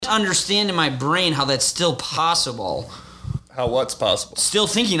understand in my brain how that's still possible. How what's possible? Still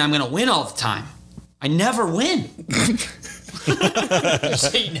thinking I'm going to win all the time. I never win.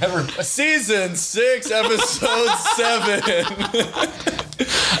 Season 6, episode 7.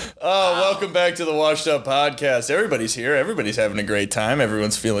 Welcome back to the Washed Up Podcast. Everybody's here. Everybody's having a great time.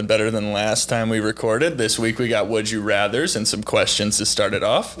 Everyone's feeling better than last time we recorded. This week we got Would You Rathers and some questions to start it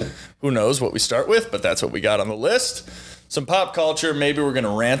off. Who knows what we start with, but that's what we got on the list. Some pop culture. Maybe we're going to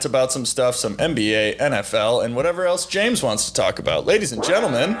rant about some stuff, some NBA, NFL, and whatever else James wants to talk about. Ladies and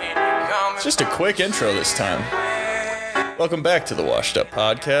gentlemen, just a quick intro this time. Welcome back to the Washed Up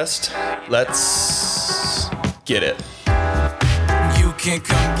Podcast. Let's get it. You can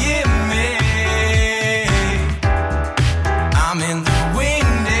come get me. I'm in the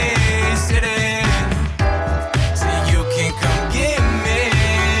windy city. So you can come get me.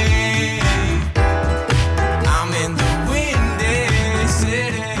 I'm in the windy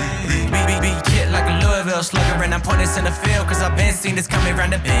city. Be kid like a Louisville slugger, and I'm pointing center field, cause I've been seen this coming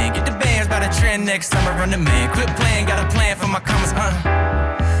round the bend. Get the bands by the trend next summer, run the man. Quit playing, got a plan for my commas,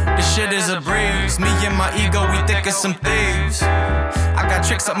 This shit is a breeze. Me and my ego, we thick as some thieves. I got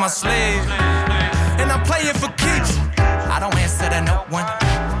tricks up my sleeve, and I'm playing for keeps. I don't answer to no one.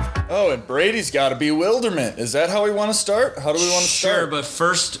 Oh, and Brady's got a bewilderment. Is that how we want to start? How do we want to start? Sure, but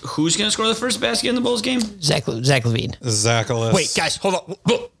first, who's going to score the first basket in the Bulls game? Zach Levine. Zachalis. Wait, guys, hold on.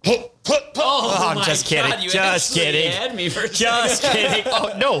 Oh, I'm just kidding. God, you Just actually kidding. had me for a Just second. kidding.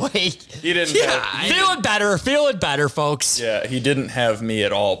 Oh, no, wait. He didn't Feeling better, folks. Yeah, he didn't have me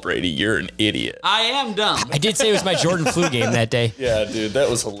at all, Brady. You're an idiot. I am dumb. I did say it was my Jordan flu game that day. Yeah, dude, that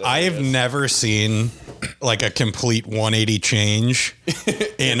was hilarious. I have never seen like a complete 180 change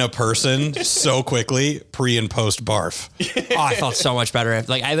in a person so quickly pre and post barf. Oh, I felt so much better.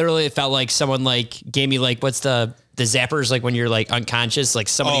 Like, I literally felt like someone like gave me like, what's the zappers, like when you're like unconscious, like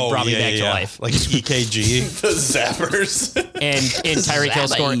somebody brought me back to life. Like EKG. The zappers. And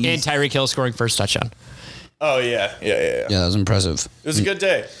Tyreek Hill scoring first touchdown. Oh, yeah. Yeah, that was impressive. It was a good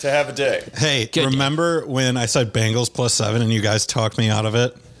day to have a day. Hey, remember when I said Bengals +7 and you guys talked me out of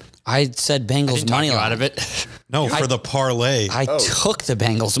it? I said Bengals money line out of it. No, for the parlay. I took the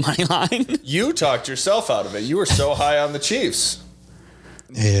Bengals money line. You talked yourself out of it. You were so high on the Chiefs.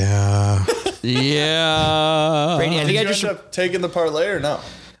 Yeah. Yeah. Brady, I think Did I you just end up taking the parlay or no?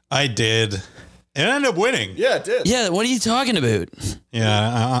 I did. And I ended up winning. Yeah, it did. Yeah, what are you talking about?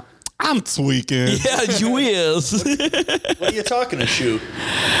 Yeah. I'm tweaking. Yeah, you is. What are you talking to shoot?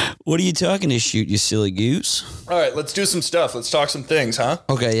 What are you talking to shoot, you silly goose? All right, let's do some stuff. Let's talk some things, huh?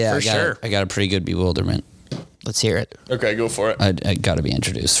 Okay, yeah, For I got a pretty good bewilderment. let's hear it. Okay, go for it. I got to be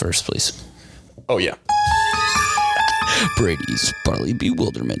introduced first, please. Oh, yeah. Brady's Barley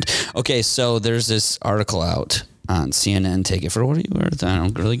Bewilderment. Okay, so there's this article out on CNN. Take it for what you worth. I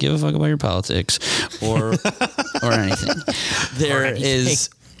don't really give a fuck about your politics or anything. There is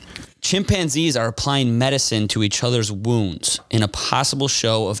chimpanzees are applying medicine to each other's wounds in a possible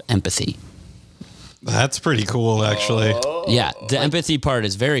show of empathy. That's pretty cool, actually. Yeah, the empathy part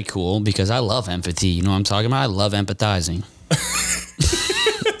is very cool because I love empathy. You know what I'm talking about? I love empathizing.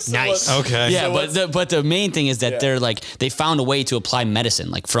 Nice. Okay. Yeah, So but the main thing is that they're like they found a way to apply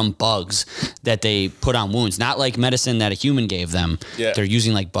medicine like from bugs that they put on wounds, not like medicine that a human gave them. Yeah. They're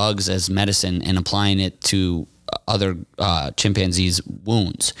using like bugs as medicine and applying it to other chimpanzees'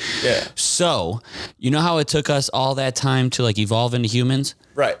 wounds. Yeah. So, you know how it took us all that time to like evolve into humans?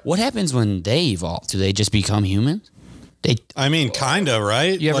 Right. What happens when they evolve? Do they just become humans? I mean, kinda,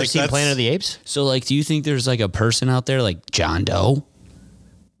 right? You ever Like, seen that's- Planet of the Apes? So like, do you think there's like a person out there like John Doe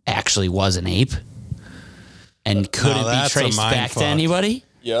actually was an ape and couldn't be that's a traced mind back fuck. to anybody?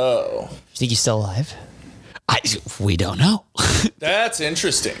 Yo. You think he's still alive? We don't know. That's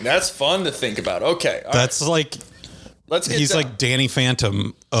interesting. That's fun to think about. Okay. all That's like, right. Let's get he's down. like Danny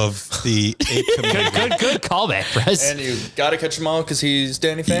Phantom of the ape community. Good callback, Press. And you got to catch him all because he's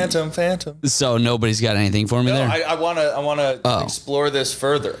Danny Phantom. So nobody's got anything for me No, there? I want to Oh. explore this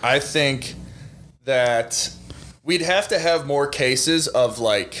further. I think that we'd have to have more cases of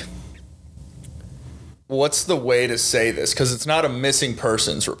like, what's the way to say this? Because it's not a missing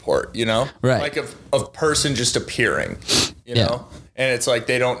persons report, you know? Right. Like a person just appearing, you Yeah. know? And it's like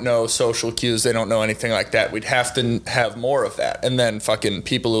they don't know social cues. They don't know anything like that. We'd have to have more of that. And then fucking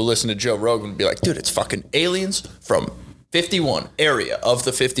people who listen to Joe Rogan would be like, dude, it's fucking aliens from 51 area of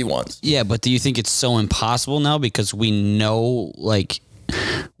the 51s. Yeah, but do you think it's so impossible now because we know, like,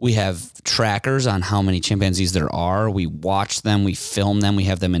 we have trackers on how many chimpanzees there are. We watch them, we film them, we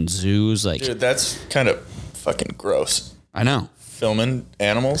have them in zoos. Like, Dude, that's kind of fucking gross. I know. filming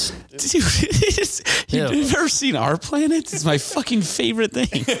animals. Dude, you've never seen Our Planet? It's my fucking favorite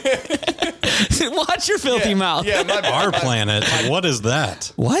thing. Watch your filthy mouth. Yeah, Our Planet. What is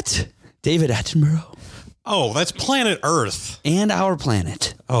that? What? David Attenborough Oh, that's Planet Earth. and Our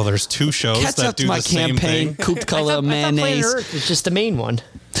Planet. Oh, there's two shows Catch that up do to my the same campaign. thing. Cooped color I thought Planet mayonnaise. Earth was just the main one.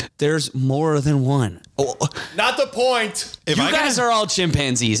 There's more than one. Oh, Not the point. If you I guys could- are all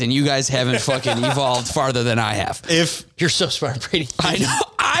chimpanzees, and you guys haven't fucking evolved farther than I have. if You're so smart, Brady.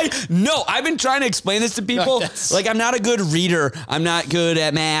 I know. I've been trying to explain this to people. that's- Like, I'm not a good reader. I'm not good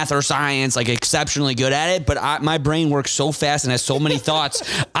at math or science, like exceptionally good at it. But my brain works so fast and has so many thoughts.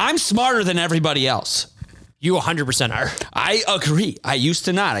 I'm smarter than everybody else. You 100% are. I agree. I used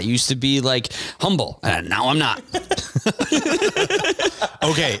to not. I used to be like humble, and now I'm not.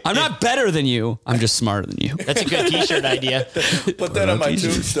 okay, I'm not better than you. I'm just smarter than you. That's a good T-shirt idea. Put that on my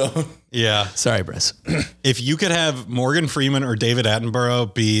tombstone. yeah. Sorry, Briss. If you could have Morgan Freeman or David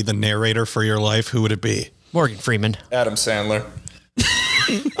Attenborough be the narrator for your life, who would it be? Morgan Freeman. Adam Sandler.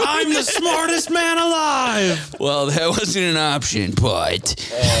 I'm the smartest man alive. Well, that wasn't an option, but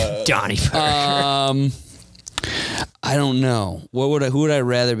Donnie Parker. I don't know. Who would I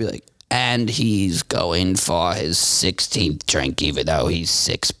rather be like? And he's going for his 16th drink, even though he's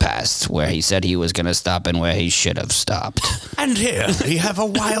 6 past where he said he was going to stop and where he should have stopped. And here we have a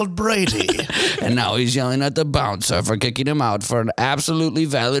wild Brady. And now he's yelling at the bouncer for kicking him out for an absolutely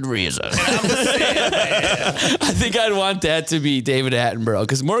valid reason. I think I'd want that to be David Attenborough,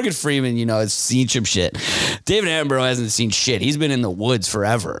 because Morgan Freeman, has seen some shit. David Attenborough hasn't seen shit. He's been in the woods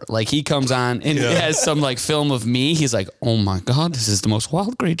forever. Like, he comes on and has some like film of me. He's like, oh my God, this is the most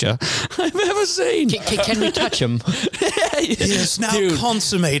wild creature I've ever seen. Can we touch him? He is now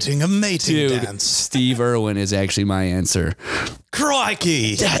consummating a mating dance. Steve Irwin is actually my answer.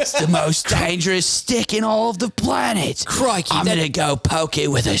 Crikey. That's the most dangerous stick in all of the planet. Crikey, I'm that- going to go poke it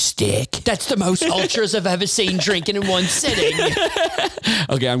with a stick. That's the most ultras I've ever seen drinking in one sitting.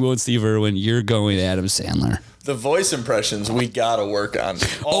 Okay, I'm going Steve Irwin. You're going Adam Sandler. The voice impressions we gotta work on.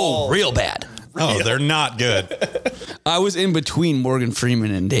 Oh, real bad. Oh, they're not good. I was in between Morgan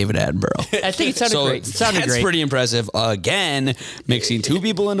Freeman and David Attenborough. I think it sounded great. It sounded that's great. pretty impressive. Again, mixing two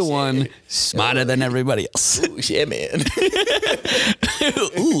people into one, smarter than everybody else. Oh, shit, man.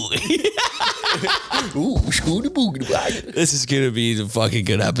 This is going to be a fucking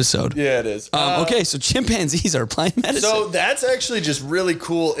good episode. Yeah, it is. Okay, so chimpanzees are plant medicine. So that's actually just really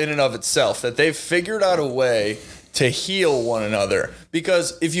cool in and of itself that they've figured out a way to heal one another.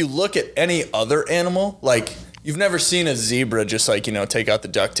 Because if you look at any other animal, like you've never seen a zebra just like, take out the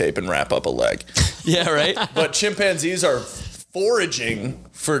duct tape and wrap up a leg. yeah, right? But chimpanzees are foraging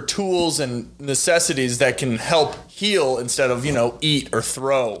for tools and necessities that can help heal instead of, eat or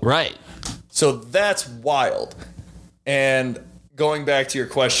throw. Right. So that's wild. And going back to your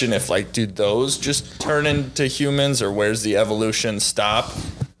question, if do those just turn into humans or where's the evolution stop?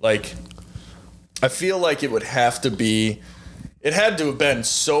 I feel like it would have to be, it had to have been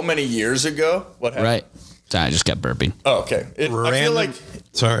so many years ago. What happened? Right. Sorry, I just kept burping. Oh, okay. I feel like,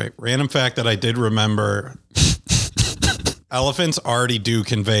 Random fact that I did remember. Elephants already do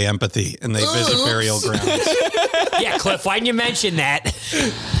convey empathy and they visit burial grounds. Yeah, Cliff, why didn't you mention that?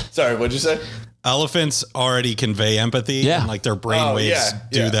 sorry, what'd you say? Elephants already convey empathy Yeah. and their brain waves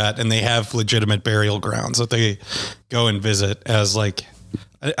do that. And they have legitimate burial grounds that they go and visit as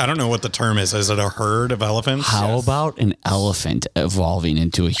I don't know what the term is. Is it a herd of elephants? How about an elephant evolving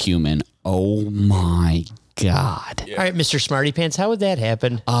into a human? Oh my God. All right, Mr. Smarty Pants, how would that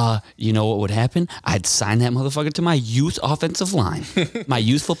happen? You know what would happen? I'd sign that motherfucker to my youth offensive line. My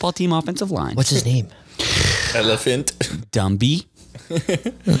youth football team offensive line. What's his name? Elephant. Dumby?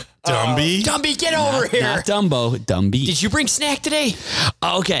 Dumby? Dumby, get over here. Not Dumbo, Dumby. Did you bring snack today?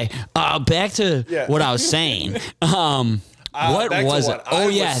 Okay, back to what I was saying. What back to was what it? I Oh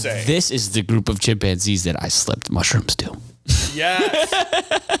was yeah, saying. this is the group of chimpanzees that I slipped mushrooms to. Yes.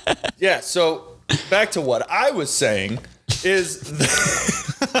 Yeah, so back to what I was saying is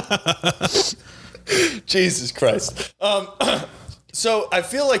Jesus Christ. So I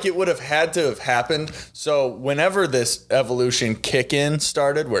feel like it would have had to have happened. So whenever this evolution kick-in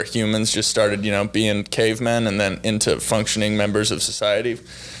started, where humans just started, being cavemen and then into functioning members of society,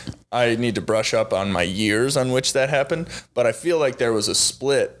 I need to brush up on my years on which that happened. But I feel like there was a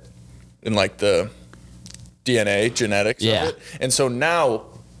split in the DNA genetics of it. And so now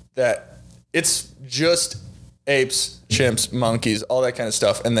that it's just apes, chimps, monkeys, all that kind of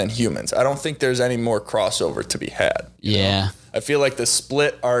stuff, and then humans. I don't think there's any more crossover to be had. Yeah. I feel like the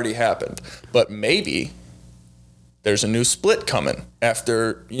split already happened, but maybe there's a new split coming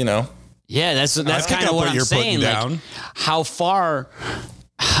after, Yeah, that's pick kind up of what what I'm you're putting saying. Like, down. how far?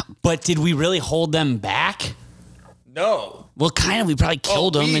 But did we really hold them back? No. Well, kind of. We probably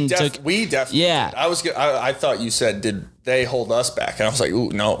killed them and took. We definitely. Yeah. did. I thought you said, did they hold us back? And I was like, ooh,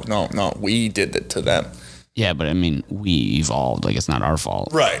 no. We did it to them. Yeah, but I mean, we evolved. Like, it's not our fault.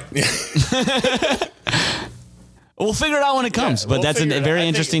 Right. We'll figure it out when it comes. But we'll that's figure a it out. very I think-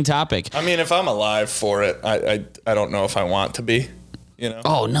 interesting topic. I mean, if I'm alive for it, I don't know if I want to be. You know.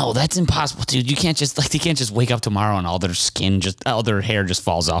 Oh no, that's impossible, dude. You can't just they can't just wake up tomorrow and all their hair just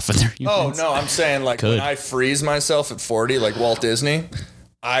falls off of their humans. Oh no, I'm saying like Could. when I freeze myself at 40, like Walt Disney,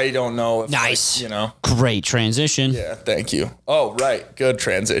 I don't know if Nice. like, you know. Great transition. Yeah, thank you. Oh, right. Good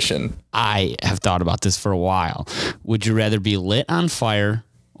transition. I have thought about this for a while. Would you rather be lit on fire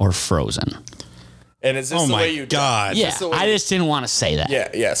or frozen? And is this Oh the my way you God. Yeah, the way I you- just didn't want to say that.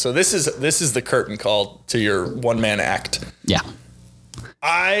 Yeah. So this is the curtain call to your one-man act. Yeah.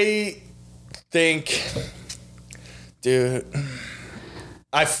 I think, dude,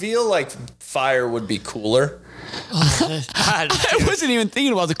 I feel like fire would be cooler. I wasn't even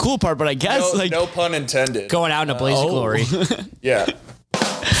thinking about the cool part, but I guess No pun intended. Going out in a blaze of glory. Yeah.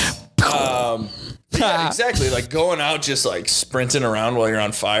 Yeah, exactly. Like going out, just like sprinting around while you're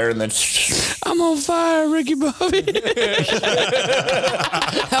on fire, and then I'm on fire, Ricky Bobby.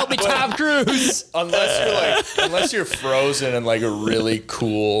 Help me, Tom Cruise. unless you're frozen in like a really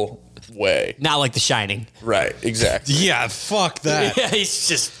cool way. Not like The Shining. Right. Exactly. Yeah, fuck that. Yeah, he's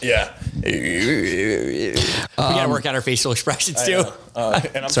just. Yeah. We gotta work out our facial expressions too. And I'm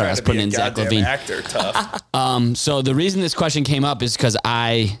Sorry, trying I was to putting be a in Zach goddamn Levine. actor. Tough. So the reason this question came up is because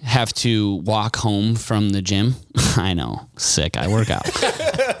I have to walk home from the gym. I know, sick. I work out,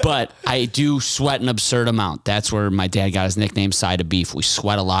 but I do sweat an absurd amount. That's where my dad got his nickname, Side of Beef. We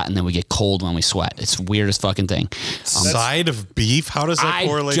sweat a lot, and then we get cold when we sweat. It's the weirdest fucking thing. Side of beef? How does that I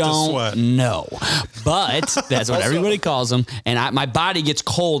correlate to don't sweat? know, but that's what everybody calls them. And my body gets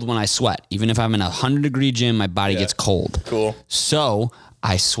cold when I sweat. Even if I'm in a 100-degree gym, my body gets cold. Cool. So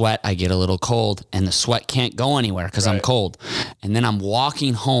I sweat, I get a little cold, and the sweat can't go anywhere because I'm Right. cold. And then I'm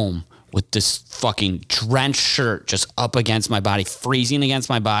walking home with this fucking drenched shirt just up against my body, freezing against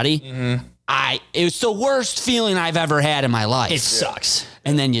my body. Mm-hmm. It was the worst feeling I've ever had in my life. It sucks.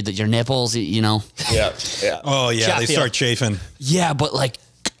 And then your nipples, you know. Yeah. Yeah. Oh, yeah, Shot they feel. start chafing. Yeah, but like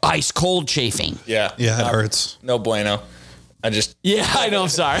ice cold chafing. Yeah. Yeah, it hurts. No bueno. I just. Yeah, I know. I'm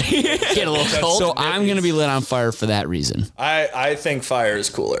sorry. Get a little cold. So I'm going to be lit on fire for that reason. I think fire is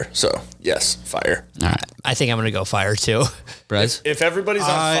cooler. So yes, fire. All right. I think I'm gonna go fire too. Brez? If everybody's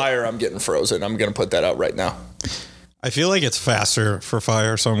on I- fire, I'm getting frozen. I'm gonna put that out right now. I feel like it's faster for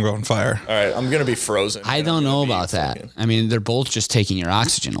fire, so I'm going fire. All right, I'm gonna be frozen. I and don't I'm gonna know be about that. fucking- I mean, they're both just taking your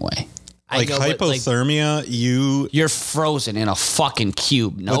oxygen away. Like I know, but, like, hypothermia, You're frozen in a fucking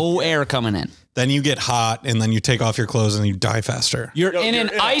cube. No air coming in. then you get hot, and then you take off your clothes and you die faster. You're Yo, in you're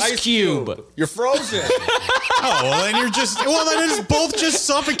an ice cube. You're frozen. Oh, well, then then it's both just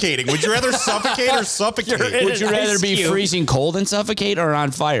suffocating. Would you rather suffocate or suffocate? Would you an rather ice be cube. freezing cold and suffocate or on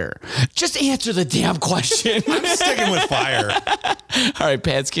fire? Just answer the damn question. I'm sticking with fire. All right,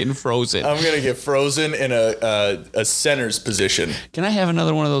 Pat's getting frozen. I'm gonna get frozen in a center's position. Can I have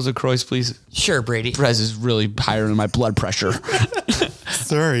another one of those LaCroix, please? Sure, Brady. Brez is really higher than my blood pressure.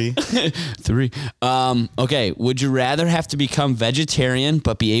 Sorry. 3. Okay. Would you rather have to become vegetarian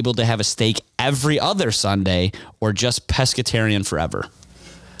but be able to have a steak every other Sunday, or just pescatarian forever?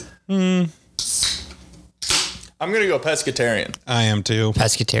 I'm gonna go pescatarian. I am too.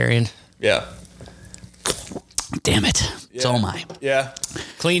 Pescatarian. Yeah. Damn it. So am I. Yeah.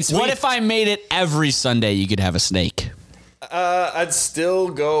 Clean sweep. What if I made it every Sunday you could have a snake? I'd still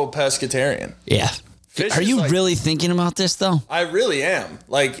go pescatarian. Yeah. Fish Are is you like- really thinking about this though? I really am.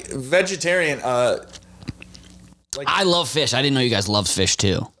 Like vegetarian. I love fish. I didn't know you guys loved fish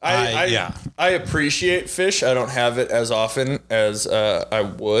too. Yeah. I appreciate fish. I don't have it as often as I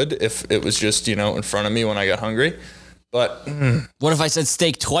would if it was just in front of me when I got hungry. But What if I said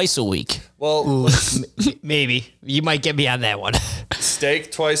steak twice a week? well, Maybe you might get me on that one.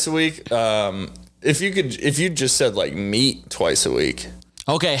 steak twice a week. If you just said like meat twice a week.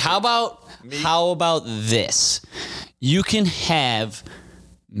 Okay, how about this? You can have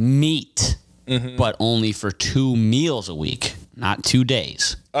meat, but only for 2 meals a week, not 2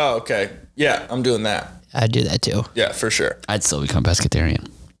 days. Oh, okay. Yeah, I'm doing that. I'd do that too. Yeah, for sure. I'd still become pescatarian.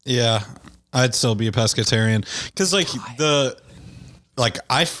 Yeah, I'd still be a pescatarian because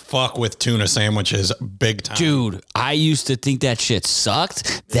I fuck with tuna sandwiches big time. Dude, I used to think that shit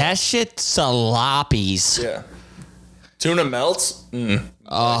sucked. That shit saloppies. Yeah. Tuna melts. Great.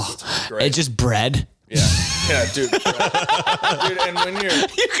 It's just bread. Yeah. Yeah, dude. Dude, and when you're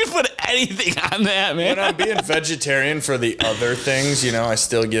You could put anything on that, man. When I'm being vegetarian for the other things, you know, I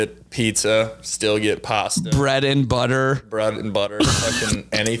still get pizza, still get pasta, Bread and butter. fucking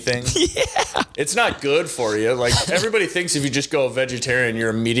anything. Yeah. It's not good for you. Like, everybody thinks if you just go vegetarian, you're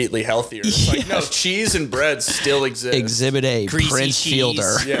immediately healthier. It's like, no, cheese and bread still exist. Exhibit A, Greasy Prince cheese.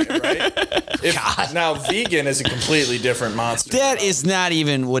 Fielder. Yeah, right? Now, vegan is a completely different monster. That is not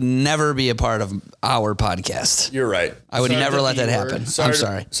even, would never be a part of our podcast. You're right. I would Sorry never to let that B happen. word. I'm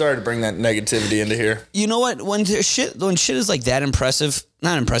sorry. Sorry to bring that negativity into here. You know what? When shit is like that impressive,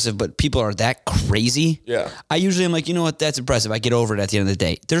 not impressive, but people are that crazy. Yeah. I usually am like, you know what? That's impressive. I get over it at the end of the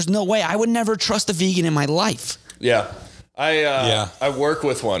day. There's no way. I would never trust a vegan in my life. Yeah. I work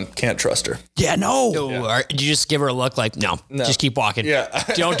with one. Can't trust her. Yeah, no. Did you just give her a look like, no. Just keep walking. Yeah.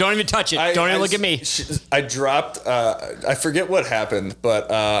 Don't even touch it. Don't even look at me. I dropped, I forget what happened, but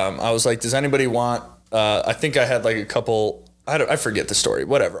I was like, does anybody want, I think I had like a couple, I forget the story,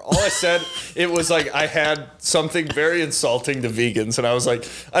 whatever. All I said, it was like I had something very insulting to vegans, and I was like,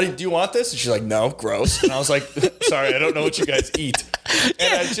 do you want this? And she's like, no, gross. And I was like, sorry, I don't know what you guys eat.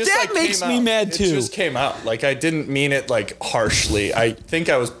 And I just, that makes me mad too. It just came out. Like, I didn't mean it like harshly. I think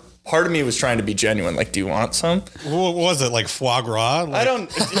part of me was trying to be genuine. Like, do you want some? What was it, like foie gras? Like, I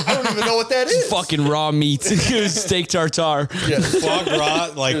don't even know what that is. Fucking raw meat. Steak tartare. Yeah, foie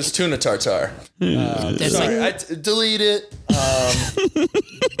gras, like it was tuna tartare. That's Sorry, like, delete it.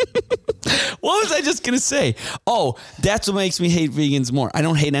 What was I just going to say? Oh, that's what makes me hate vegans more. I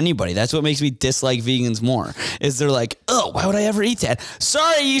don't hate anybody. That's what makes me dislike vegans more. Is they're like, oh, why would I ever eat that?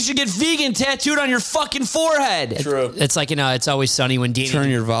 Sorry, you should get vegan tattooed on your fucking forehead. True. it's like, It's Always Sunny when Turn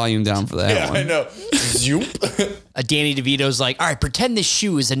your volume down for that Yeah, one. I know. Zoop. Danny DeVito's like, all right, pretend this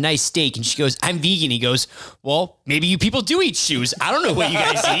shoe is a nice steak. And she goes, I'm vegan. He goes, well, maybe you people do eat shoes. I don't know what you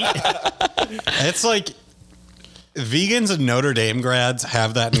guys eat. it's like vegans and Notre Dame grads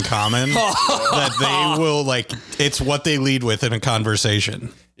have that in common that they will like it's what they lead with in a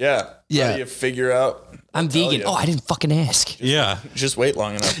conversation. Yeah. Yeah. How do you figure out? I'm vegan. you. Oh, I didn't fucking ask. Yeah. Just wait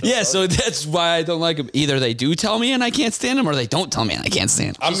long enough. Yeah, so that's why I don't like them. Either they do tell me and I can't stand them, or they don't tell me and I can't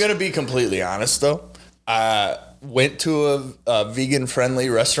stand them. I'm going to be completely honest, though. I went to a vegan-friendly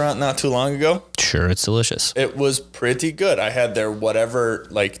restaurant not too long ago. Sure, it's delicious. It was pretty good. I had their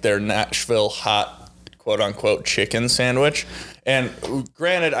their Nashville hot, quote-unquote, chicken sandwich. And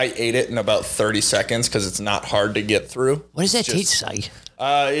granted, I ate it in about 30 seconds because it's not hard to get through. What does that taste like?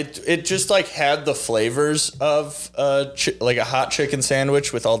 It just like had the flavors of like a hot chicken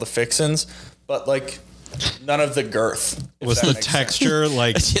sandwich with all the fixins, but like none of the girth. Was the texture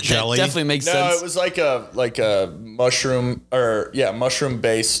like jelly? That definitely makes No, sense. it was like a mushroom mushroom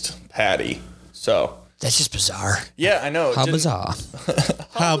based patty. So That's just bizarre. yeah, I know. How bizarre.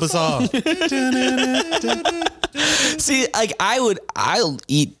 How bizarre. See, like I'll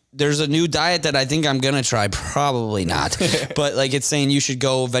eat. There's a new diet that I think I'm gonna try. Probably not, but like it's saying you should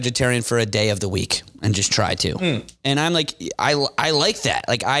go vegetarian for a day of the week and just try to. And I'm like, I like that.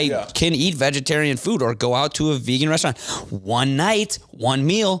 Like I can eat vegetarian food or go out to a vegan restaurant one night, one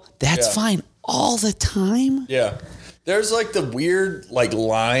meal. That's Yeah. fine. All the time. Yeah. There's like the weird like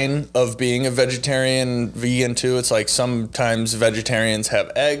line of being a vegetarian, vegan too. It's like sometimes vegetarians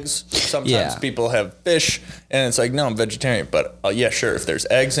have eggs, sometimes Yeah. people have fish, and it's like, no, I'm vegetarian, but yeah, sure, if there's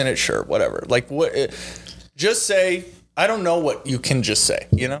eggs in it, sure, whatever. Like just say, I don't know what you can just say,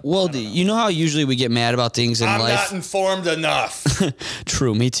 you know? Well, you know how usually we get mad about things in I'm life. not informed enough.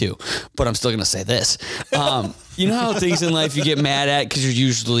 True, me too. But I'm still gonna say this. You know how things in life you get mad at because you're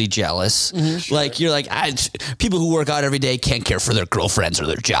usually jealous. Like you're like, people who work out every day can't care for their girlfriends or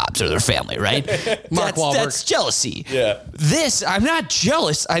their jobs or their family, right? Mark Wahlberg. That's jealousy. Yeah. This, I'm not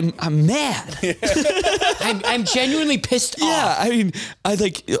jealous. I'm mad. I'm genuinely pissed off. Yeah, I mean,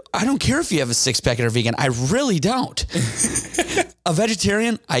 I don't care if you have a six pack and are vegan. I really don't. A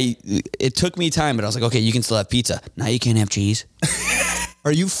vegetarian, it took me time, but I was like, okay, you can still have pizza. Now you can't have cheese.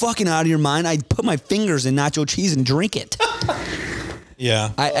 Are you fucking out of your mind? I'd put my fingers in nacho cheese and drink it.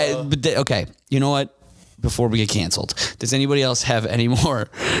 Yeah. Okay, you know what? Before we get canceled, does anybody else have any more?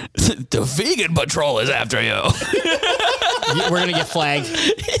 The vegan patrol is after you. We're going to get flagged.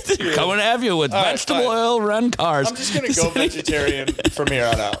 Coming at you with vegetable fine. oil run cars. I'm just going to go vegetarian from here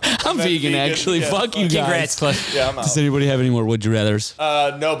on out. I'm vegan, actually. Yeah, Fuck you guys. Congrats, Cliff. Yeah, I'm out. Does anybody have any more would you rathers?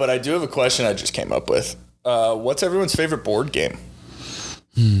 No, but I do have a question I just came up with. What's everyone's favorite board game?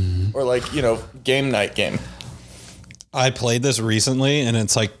 Or like, game night game. I played this recently and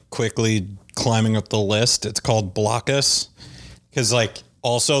it's like quickly climbing up the list. It's called Blockus. Because like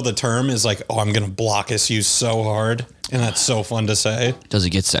also the term is like, oh, I'm going to Blockus you so hard. And that's so fun to say. Does it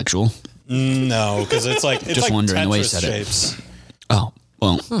get sexual? No, because it's like, it's Just like wondering the way you Tetris said it. shapes. Oh,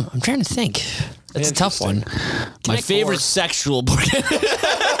 Well, I'm trying to think. That's a tough one. my Connect favorite Four. sexual board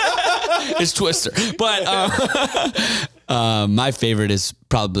is Twister, but my favorite is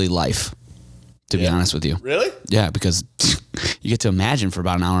probably Life. To be honest with you, Really? yeah, because you get to imagine for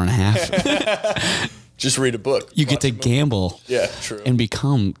about an hour and a half. Just read a book. You get Watch to a movie. gamble, Yeah, true. and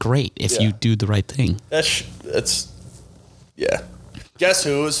become great if Yeah. you do the right thing. That's yeah. Guess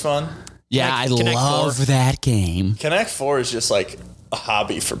Who is fun? Yeah, I Connect love Four. that game. Connect Four is just like a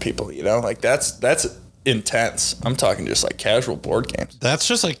hobby for people, you know? Like that's intense. I'm talking just like casual board games. That's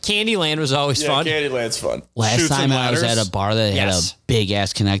just like Candyland was always Yeah, fun. Candyland's fun. Last Chutes time and I was ladders? at a bar that had Yes. a big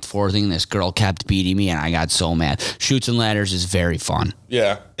ass Connect Four thing, this girl kept beating me, and I got so mad. Shoots and ladders is very fun.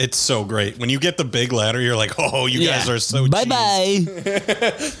 Yeah. it's so great. When you get the big ladder, you're like, oh, you guys are so bye cheesed.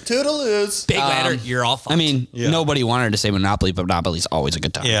 bye. Toodaloos. Big ladder, you're all fun. I mean, Yeah. nobody wanted to say Monopoly, but Monopoly's always a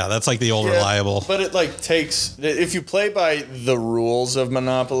good time. Yeah, that's like the old Yeah, reliable. But it like takes, if you play by the rules of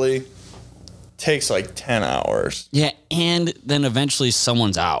Monopoly, takes like 10 hours. Yeah, and then eventually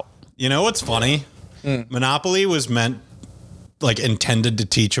someone's out. You know what's funny? Monopoly was intended to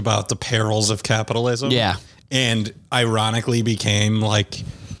teach about the perils of capitalism. Yeah. And ironically became like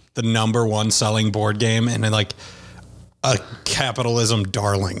the number one selling board game and like a capitalism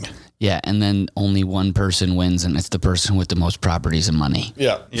darling. Yeah, and then only one person wins, and it's the person with the most properties and money.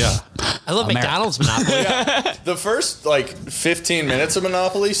 Yeah. Yeah. I love McDonald's Monopoly. The first like 15 minutes of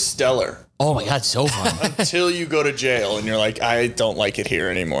Monopoly, stellar. Oh my god, so fun. Until you go to jail and you're like, I don't like it here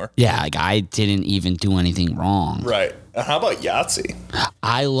anymore. Yeah, like I didn't even do anything wrong. Right. How about Yahtzee?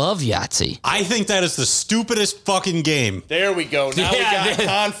 I love Yahtzee. I think that is the stupidest fucking game. There we go. Now Yeah. we got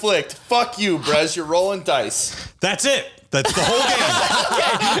conflict. Fuck you, Brez. You're rolling dice. That's it. That's the whole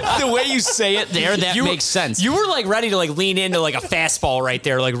game. The way you say it there, That makes sense. You were like ready to like lean into like a fastball right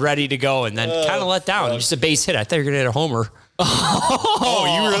there, like ready to go, and then kind of let down. Just a base hit. I thought you were gonna hit a homer. Oh,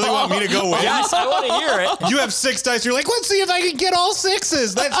 you really want me to go win? Yes, I want to hear it. You have 6 dice. You're like, let's see if I can get all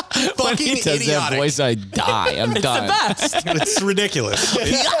 6s. That's fucking He does that idiotic. voice, I die. I'm done. It's ridiculous.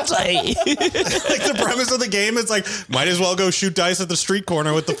 It's Yahtzee. like the premise of the game. It's like, might as well go shoot dice at the street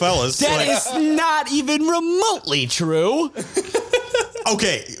corner with the fellas. That Like, is not even remotely true.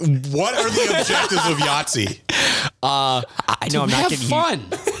 okay, what are the objectives of Yahtzee? I know I'm not Have getting fun.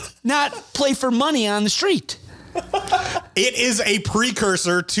 Not play for money on the street. It is a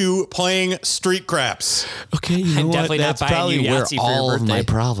precursor to playing street craps. Okay, you I'm know definitely what? not That's buying probably you where Yahtzee for your all of my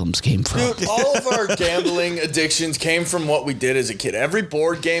birthday. problems came from. Dude, all of our gambling addictions came from what we did as a kid. Every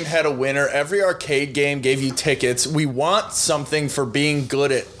board game had a winner. Every arcade game gave you tickets. We want something for being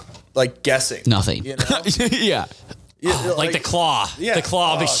good at, like, guessing. Nothing. You know? yeah. Yeah, like the claw, Yeah. the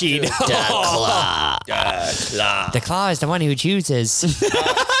claw Oh, machine. dude. The claw is the one who chooses.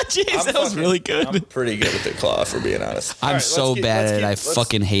 Jeez, that was really good. I'm pretty good at the claw, for being honest. I'm All right, so let's keep- bad let's at it. keep- I let's-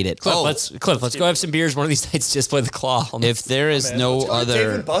 fucking hate it. Cliff, let's go have some beers one of these nights. Just play the claw. If there is Man, no let's go to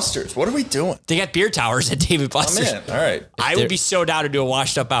other, Dave & Buster's. What are we doing? They got beer towers at David I'm Buster's. in. All right. I would be so down to do a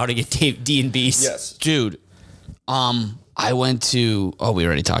washed up outing at D&B's. Yes. dude, I went to. Oh, we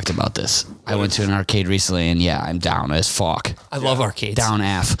already talked about this. I went to an arcade recently, and yeah, I'm down as fuck. I love arcades. Down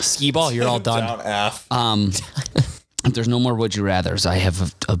af. Skee ball, you're all done. Down AF. If there's no more would you rather's, I have a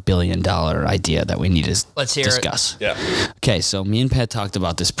 $1 billion idea that we need to Let's hear it. discuss. Yeah. Okay, so me and Pat talked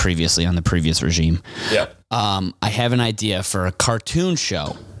about this previously on the previous regime. Yeah. I have an idea for a cartoon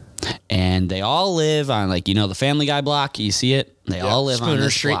show, and they all live on, like, you know, the Family Guy block. You see it? They all live on Spooner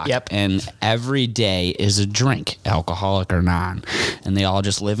this Street, block. yep. And every day is a drink, alcoholic or non, and they all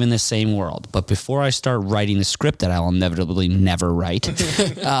just live in the same world. But before I start writing the script that I'll inevitably never write,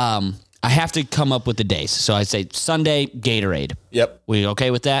 I have to come up with the days. So I say Sunday, Gatorade. Yep. We okay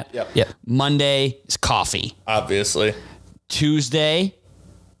with that? Yep. Monday is coffee. Obviously. Tuesday,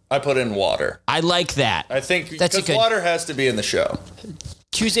 I put in water. I like that. I think That's a because good- water has to be in the show.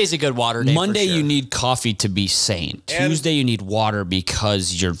 Tuesday's a good water day. Monday, for sure. you need coffee to be sane. And- Tuesday, you need water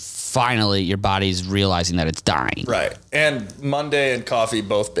because you're finally, your body's realizing that it's dying. Right. And Monday and coffee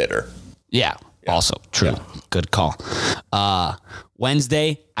both bitter. Yeah. Also true. Good call.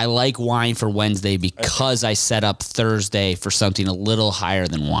 Wednesday, I like wine for Wednesday because I set up Thursday for something a little higher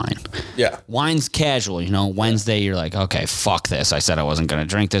than wine. Yeah. Wine's casual, you know. Wednesday, you're like, okay, fuck this. I said I wasn't going to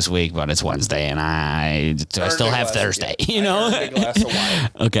drink this week, but it's Wednesday, and I still Earned a have glass- Thursday. yeah, You know. I earned a glass of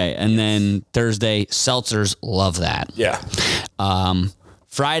wine. Okay, and then Thursday, seltzers. Love that. Yeah.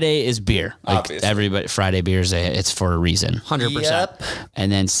 Friday is beer. Like Obviously. everybody, Friday beers, it's for a reason. 100%. Yep. And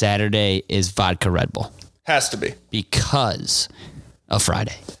then Saturday is vodka Red Bull Has to be. because of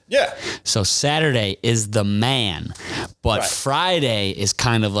Friday. Yeah. So Saturday is the man, but Right. Friday is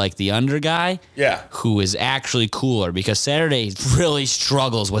kind of like the under guy. Yeah. Who is actually cooler because Saturday really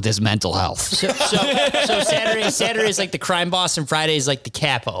struggles with his mental health. So Saturday is like the crime boss, and Friday is like the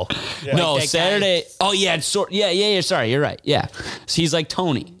capo. No, Like that Saturday. Oh yeah, it's yeah. Sorry, you're right. Yeah, so he's like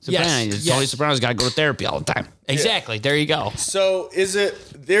Tony. Soprano. Yes, Tony yes. Soprano's got to go to therapy all the time. Exactly. There you go. So is it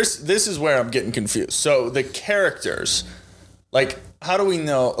this is where I'm getting confused. So the characters, like, how do we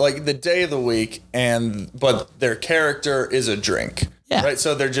know, like, the day of the week but their character is a drink? Yeah. Right.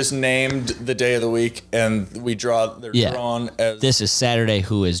 So they're just named the day of the week, and they're drawn as. This is Saturday,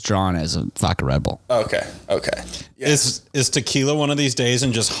 who is drawn as a vodka Red Bull. Okay. Yeah. Is tequila one of these days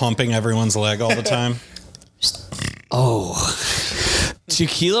and just humping everyone's leg all the time?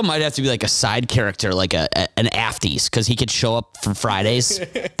 Tequila might have to be like a side character, like an Afties, because he could show up for Fridays,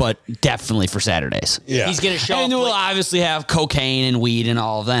 but definitely for Saturdays. Yeah. He's gonna show And up. we'll like- obviously have cocaine and weed and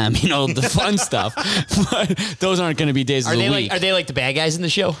all of them, the fun stuff. But those aren't going to be days Are of the they week. like? Are they like the bad guys in the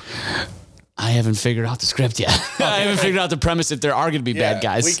show? I haven't figured out the script yet. I haven't figured out the premise if there are going to be bad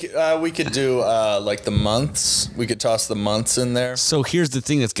guys. We could do like the months. We could toss the months in there. So here's the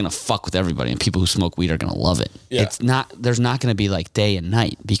thing that's going to fuck with everybody, and people who smoke weed are going to love it. Yeah. There's not going to be like day and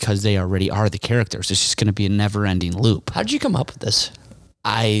night because they already are the characters. It's just going to be a never ending loop. How did you come up with this?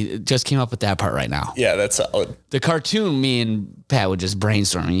 I just came up with that part right now. Yeah, that's solid. The cartoon, me and Pat would just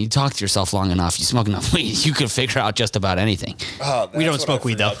brainstorm. And you talk to yourself long enough, you smoke enough weed, you could figure out just about anything. Oh, We don't that's what smoke I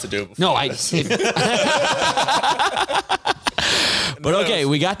weed, forgot though. To do before No, this. But okay,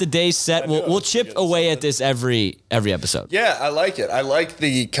 we got the day set. We'll chip away at this every episode. Yeah, I like it. I like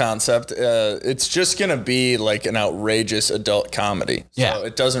the concept. It's just gonna be like an outrageous adult comedy. Yeah. So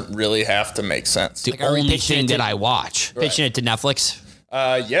it doesn't really have to make sense. The Like, are we only pitching thing it to- that I watch. Pitching it to Netflix.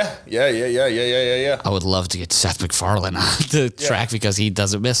 Yeah. I would love to get Seth MacFarlane on the track because he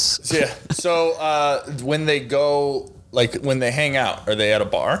doesn't miss. Yeah. So when they go, like when they hang out, are they at a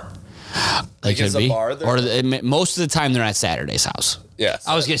bar? They is could a be. bar there? Or most of the time they're at Saturday's house. Yes.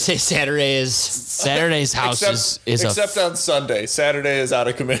 I was gonna say Saturday is. Saturday's house is except on Sunday. Saturday is out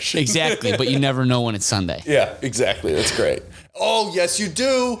of commission. exactly, but you never know when it's Sunday. Yeah, exactly. That's great. Oh, yes, you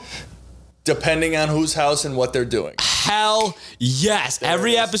do. Depending on whose house and what they're doing. Hell yes!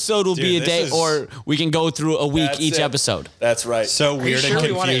 Every it is. episode will be a Dude, day, this is- or we can go through a week That's each it. episode. That's right. So you weird sure and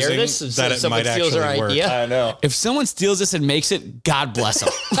we wanna air confusing this? If that it someone might steals actually our work. idea? I know. If someone steals this and makes it, God bless them.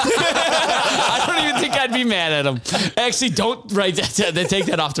 I don't even think I'd be mad at them. Actually, don't write that. They take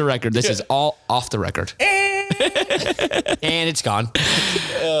that off the record. This is all off the record. And it's gone.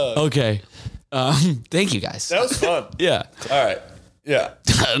 Okay. Thank you guys. That was fun. Yeah. All right. Yeah.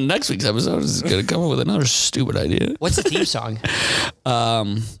 Next week's episode is going to come up with another stupid idea. What's the theme song?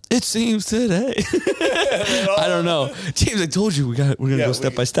 It seems today. I don't know. James, I told you we're gonna go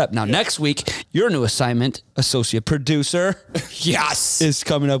step by step. Now next week, your new assignment, associate producer, Yes. is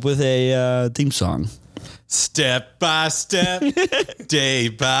coming up with a theme song. Step by step, day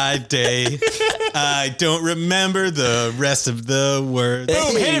by day. I don't remember the rest of the words.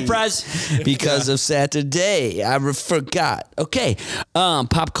 Boom, hit it, Prez. Because of Saturday, I forgot. Okay,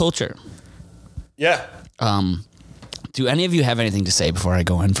 pop culture. Yeah. Do any of you have anything to say before I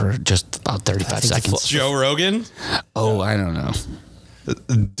go in for just about 35 seconds? Joe Rogan, Oh, I don't know.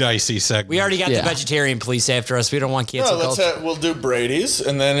 dicey segment. We already got Yeah. the vegetarian police after us. We don't want cancel No, culture. we'll do Brady's,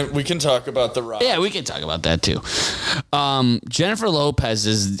 and then we can talk about the Rock. Yeah, we can talk about that too. Jennifer Lopez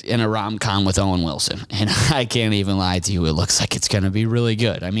is in a rom-com with Owen Wilson, and I can't even lie to you. It looks like it's going to be really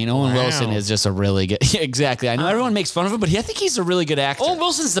good. I mean, Owen Wilson is just a really good. Yeah, exactly. I know everyone makes fun of him, but I think he's a really good actor. Owen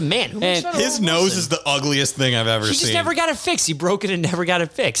Wilson's the man. Who makes And fun of His Owen nose Wilson? is the ugliest thing I've ever He seen. just never got it fixed. He broke it and never got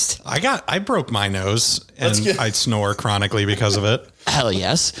it fixed. I broke my nose and get- I snore chronically because of it. Hell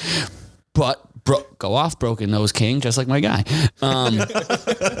yes. But go off, broken nose king, just like my guy.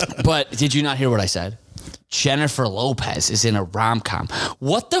 But did you not hear what I said? Jennifer Lopez is in a rom-com.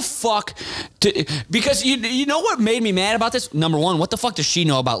 What the fuck? Because you know what made me mad about this? Number one, what the fuck does she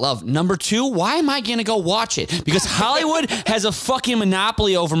know about love? Number two, why am I going to go watch it? Because Hollywood has a fucking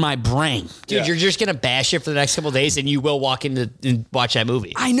monopoly over my brain. Dude, Yeah. you're just going to bash it for the next couple of days and you will walk in and watch that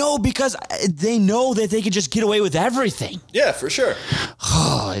movie. I know, because they know that they could just get away with everything. Yeah, for sure.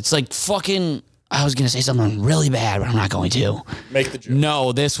 Oh, it's like fucking... I was going to say something really bad, but I'm not going to. Make the joke.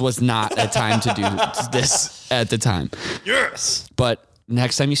 No, this was not a time to do this at the time. Yes. But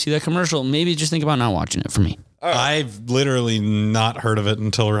next time you see that commercial, maybe just think about not watching it for me. I've literally not heard of it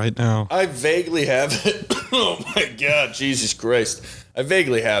until right now. I vaguely have it. Oh my God, Jesus Christ. I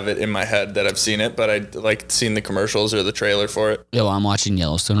vaguely have it in my head that I've seen it, but I like seen the commercials or the trailer for it. Yo, I'm watching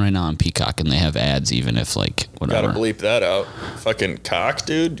Yellowstone right now on Peacock, and they have ads, even if like whatever. Gotta bleep that out. Fucking cock,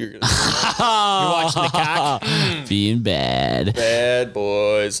 dude. You're gonna You're watching the cock. Being bad. bad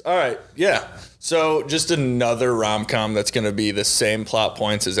boys. All right, yeah. So just another rom-com that's going to be the same plot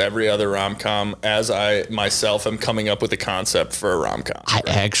points as every other rom-com, as I myself am coming up with a concept for a rom-com. I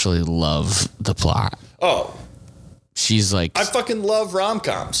actually love the plot. Oh, She's like, I fucking love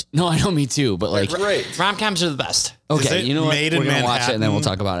rom-coms. no, I know, me too, but like, Great. Rom-coms are the best. okay, it you know what? Made We're in gonna watch it and then we'll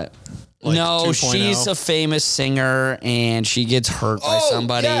Manhattan? talk about it. Like no, 2.0? she's a famous singer and she gets hurt by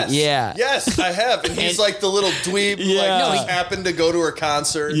somebody. Yes. Yeah. Yes, I have. And he's like the little dweeb who Yeah. like No, just happened to go to her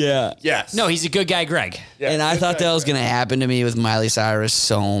concert. Yeah. Yes. No, he's a good guy, Greg. Yeah, And I good thought guy, that was Greg. going to happen to me with Miley Cyrus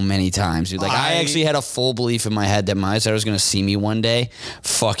so many times, dude. Like, I actually had a full belief in my head that Miley Cyrus was going to see me one day,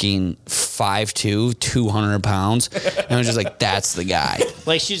 fucking 5'2", 200 pounds. And I was just like, that's the guy.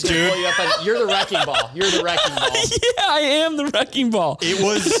 Like she's gonna pull you up. On, you're the wrecking ball. You're the wrecking ball. Yeah, I am the wrecking ball. It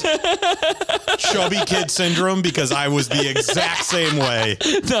was chubby kid syndrome because I was the exact same way.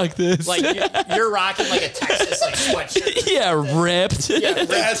 Like this. Like you're rocking like a Texas like sweatshirt. yeah, ripped.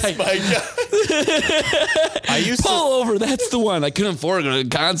 That's my guy. I used to Pull over. That's the one. I couldn't afford to go to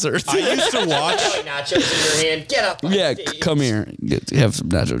concerts. I used to watch Like nachos in your hand. Get up. on Yeah, stage. come here. Have some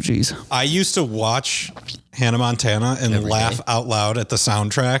nacho cheese. I used to watch Hannah Montana and laugh out loud at the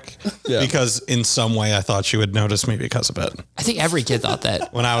soundtrack because in some way I thought she would notice me because of it. I think every kid thought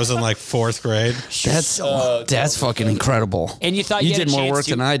that. When I was in like 4th grade, That's fucking incredible. And you thought you you had did a more chance work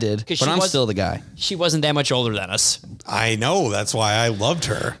to, than I did, 'cause but she I'm was- still the guy. She wasn't that much older than us. I know that's why I loved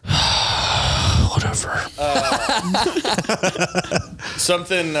her. Whatever.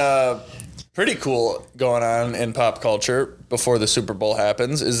 Something pretty cool going on in pop culture before the Super Bowl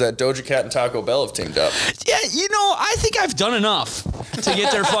happens is that Doja Cat and Taco Bell have teamed up. Yeah, you know, I think I've done enough to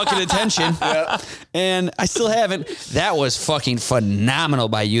get their fucking attention. And I still haven't. That was fucking phenomenal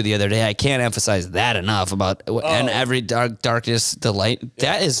by you the other day. I can't emphasize that enough about and every darkness, the light.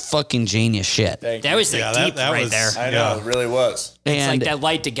 That is fucking genius shit. Thank That you. was like Yeah, deep that right was- there. I know, it really was. It's And like that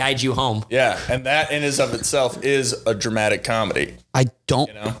light to guide you home. Yeah, and that in and of itself is a dramatic comedy. I don't.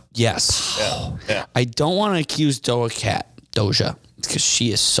 You know? Yes. Yeah. I don't want to accuse Doja because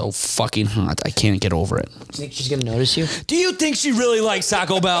she is so fucking hot. I can't get over it. You think she's gonna notice you? Do you think she really likes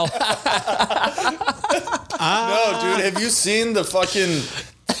Taco Bell? No, dude, have you seen the fucking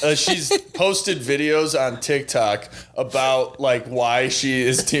she's posted videos on TikTok about like why she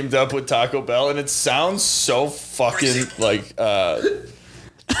is teamed up with Taco Bell, and it sounds so fucking like I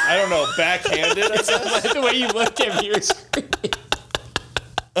don't know, backhanded. The way you looked at me, you're screaming.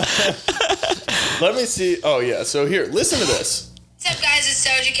 Let me see. Oh yeah, so here, listen to this. What's up, guys? It's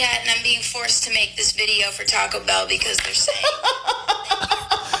Doja Cat, and I'm being forced to make this video for Taco Bell because they're saying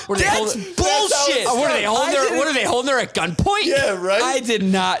What are they That's holding? bullshit. Oh, what are they holding I her? didn't- What are they holding her at gunpoint? Yeah, right. I did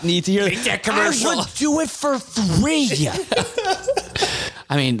not need to hear Make that commercial. I would do it for free.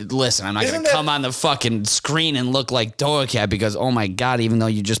 I mean, listen, I'm not going Isn't to that- come on the fucking screen and look like Doja Cat because, oh my God, even though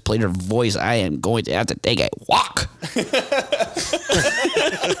you just played her voice, I am going to have to take a walk.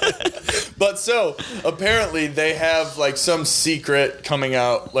 But so apparently they have like some secret coming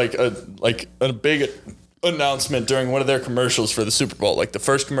out, like a big announcement during one of their commercials for the Super Bowl. Like the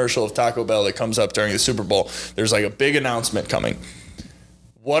first commercial of Taco Bell that comes up during the Super Bowl, there's like a big announcement coming.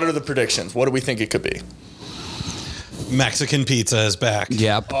 What are the predictions? What do we think it could be? Mexican pizza is back.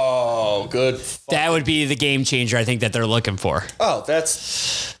 Yep. Oh, good. That would be the game changer I think that they're looking for. Oh,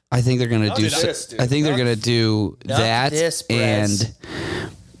 that's I think they're going to do this, dude. I think they're Not- going to do that this, and Brez.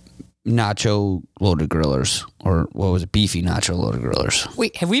 nacho loaded grillers, or what was it, beefy nacho loaded grillers.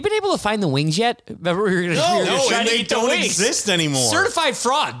 Wait, have we been able to find the wings yet? Remember we were going No, to try and to they eat the don't wings. exist anymore. Certified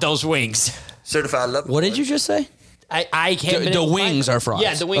fraud, those wings. certified love. What did you just say? I can't. The wings are frauds.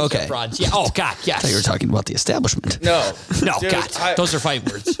 Yeah, the wings Okay. are frauds. Yeah. Oh God, yes. I thought you were talking about the establishment. No, No, Dude, God, those are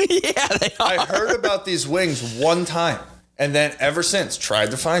fighting words. Yeah, they are. I heard about these wings one time, and then ever since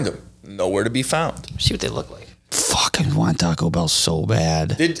tried to find them. Nowhere to be found. See what they look like. Fucking want Taco Bell so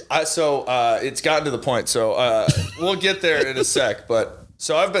bad. It's gotten to the point. So we'll get there in a sec. But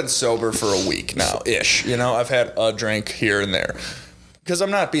so I've been sober for a week now, ish. You know, I've had a drink here and there because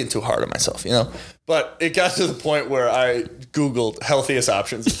I'm not being too hard on myself. You know, but it got to the point where I Googled healthiest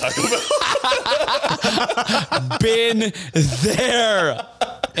options at Taco Bell. Been there.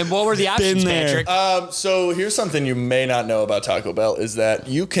 And what were the options, Been there. Patrick? So here's something you may not know about Taco Bell is that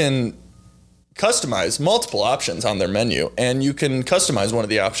you can customize multiple options on their menu, and you can customize one of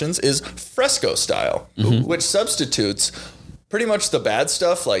the options is fresco style, which substitutes pretty much the bad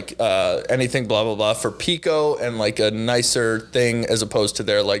stuff, like anything blah blah blah, for Pico, and like a nicer thing as opposed to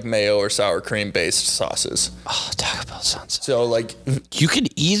their like mayo or sour cream based sauces. Oh, Taco Bell sounds. So like, You could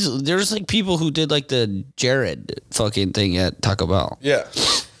easily. There's like people who did like the Jared fucking thing at Taco Bell. yeah.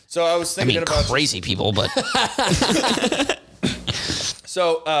 So I was I thinking mean, about crazy people, but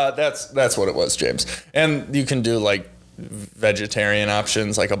So that's what it was, James. And you can do like vegetarian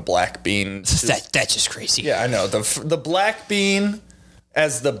options, like a black bean. That's just crazy. Yeah, I know. The black bean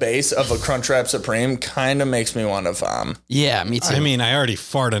as the base of a Crunchwrap Supreme kind of makes me want to vom. yeah, me too. I mean, I already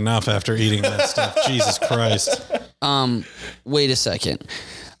fart enough after eating that stuff. Jesus Christ. Wait a second.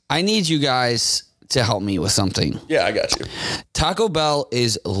 I need you guys to help me with something. Yeah, I got you. Taco Bell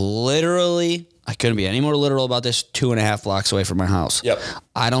is literally, I couldn't be any more literal about this, 2.5 blocks away from my house. Yep.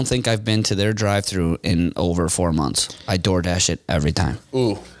 I don't think I've been to their drive-thru in over 4 months. I DoorDash it every time.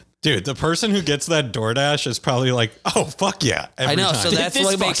 Ooh. Dude, the person who gets that DoorDash is probably like, oh, fuck yeah. I know, so that's This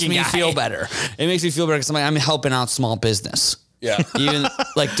what makes fucking me guy. feel better. It makes me feel better because I'm helping out small business. Yeah. Even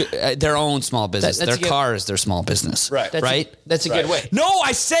like their own small business. That's Their a good- car is their small business. Right. Right? That's a good way. No,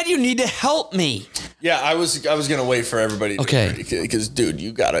 I said you need to help me. Yeah, I was gonna wait for everybody to Okay. because dude,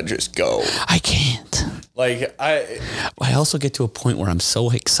 you gotta just go. I can't. Like I also get to a point where I'm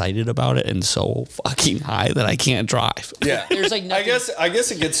so excited about it and so fucking high that I can't drive. yeah. There's like I guess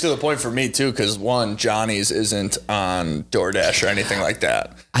it gets to the point for me too, because one, Johnny's isn't on DoorDash or anything like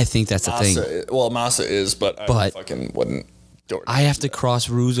that. I think that's the thing. Masa is, but I fucking wouldn't DoorDash. I have to cross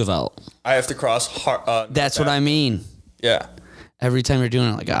Roosevelt. I have to cross. That's what I mean. Yeah. Every time you're doing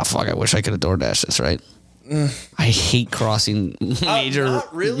it, like, fuck, I wish I could have DoorDashed this, right? I hate crossing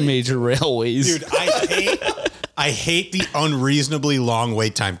not really. major railways. Dude, I hate the unreasonably long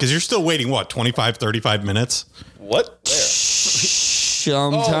wait time because you're still waiting, what, 25, 35 minutes? What? There.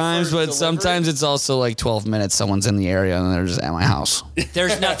 Sometimes, for but delivery? sometimes it's also like 12 minutes. Someone's in the area and they're just at my house.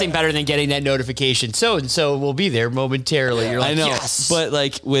 There's nothing better than getting that notification. So and so will be there momentarily. You're like, I know, yes. but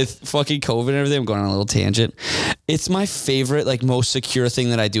like with fucking COVID and everything, I'm going on a little tangent. It's my favorite, like most secure thing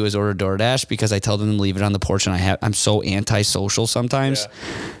that I do is order DoorDash because I tell them to leave it on the porch, and I'm so antisocial sometimes.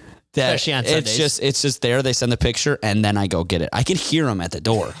 That Especially on it's just there. They send the picture and then I go get it. I can hear them at the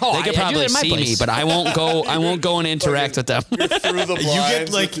door. Oh, they could I do probably that at my see me, place. but I won't go. I won't go and interact with them. Through the blinds. You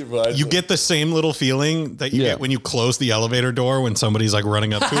get like with your blinds. you get the same little feeling that you Yeah. get when you close the elevator door when somebody's like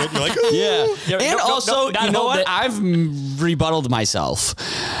running up to it. You're like, ooh. Yeah. Yeah, And no, also, not you know hold what? it. I've rebutted myself.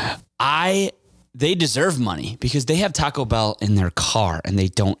 They deserve money because they have Taco Bell in their car and they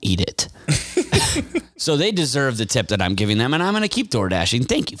don't eat it. So they deserve the tip that I'm giving them, and I'm going to keep door dashing.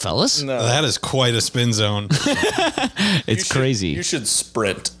 Thank you, fellas. No. That is quite a spin zone. It's crazy. You should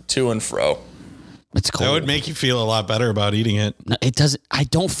sprint to and fro. It's cold. That would make you feel a lot better about eating it. No, it doesn't. I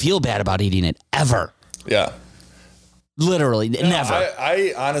don't feel bad about eating it ever. Yeah. Literally, never.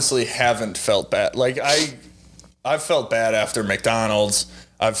 I honestly haven't felt bad. Like I've felt bad after McDonald's.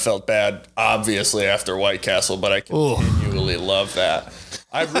 I've felt bad, obviously, after White Castle, but I continually love that.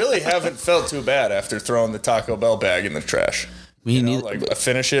 I really haven't felt too bad after throwing the Taco Bell bag in the trash. Me neither. Like I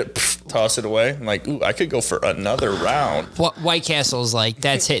finish it, toss it away. I'm like, ooh, I could go for another round. White Castle's like,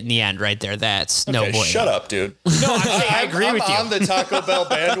 that's hitting the end right there. That's no Okay, boy. shut up, dude. No, I'm saying I agree I'm with you. on the Taco Bell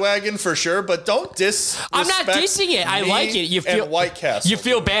bandwagon for sure, but don't I'm not dissing it. I like it. You feel White Castle. You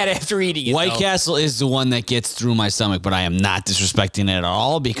feel bad after eating it. White though. Castle is the one that gets through my stomach, but I am not disrespecting it at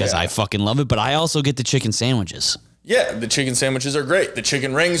all because I fucking love it. But I also get the chicken sandwiches. Yeah, the chicken sandwiches are great. The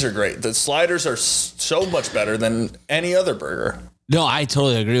chicken rings are great. The sliders are so much better than any other burger. No, I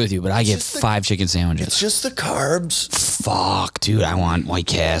totally agree with you, but I get just the- 5 chicken It's sandwiches. just the carbs. Fuck, dude, I want White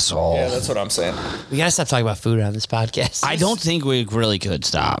Castle. Yeah, that's what I'm saying. We gotta stop talking about food on this podcast. I don't think we really could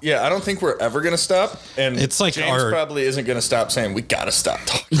stop. Yeah, I don't think we're ever gonna stop, and It's like James our- probably isn't gonna stop saying we gotta stop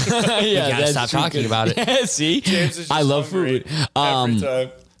talking. Yeah, gotta stop talking about it. See, James is just I love hungry food. every time.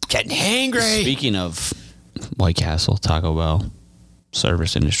 Getting hangry. Speaking of White Castle, Taco Bell,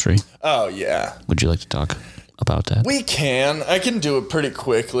 service industry, Oh yeah, would you like to talk about that? we can. I can do it pretty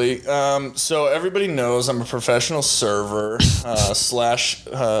quickly. So everybody knows I'm a professional server slash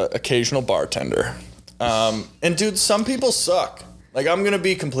occasional bartender. And dude, some people suck. Like I'm gonna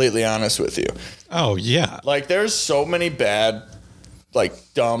be completely honest with you. Oh, yeah. Like there's so many bad, like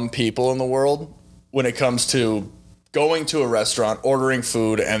dumb people in the world when it comes to going to a restaurant, ordering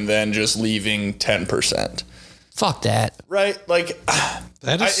food, and then just leaving 10%. Fuck that. Right? Like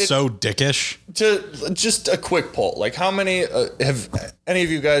That is so dickish. to just a quick poll. Like how many have any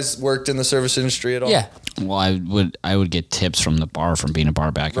of you guys worked in the service industry at all? Yeah. Well, I would get tips from the bar from being a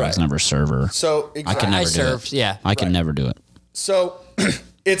bar back. I was Right. never a server. So I can I never do served. it. Yeah. I can never do it. So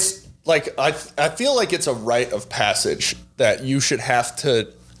it's like I feel like it's a rite of passage that you should have to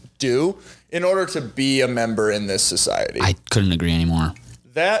do in order to be a member in this society. I couldn't agree anymore.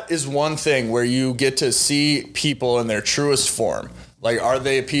 That is one thing where you get to see people in their truest form. Like, are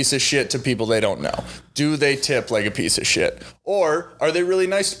they a piece of shit to people they don't know? Do they tip like a piece of shit? Or are they really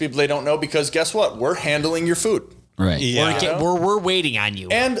nice to people they don't know? Because guess what? We're handling your food. Right. Yeah. We're waiting on you.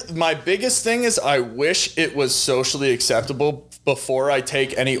 And my biggest thing is I wish it was socially acceptable before I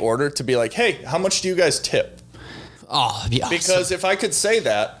take any order to be like, hey, how much do you guys tip? Oh, yeah. Because if I could say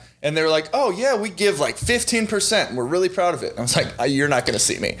that, and they're like, oh, yeah, we give like 15%, and we're really proud of it. I was like, you're not going to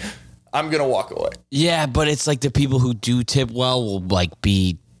see me. I'm going to walk away. Yeah, but it's like the people who do tip well will like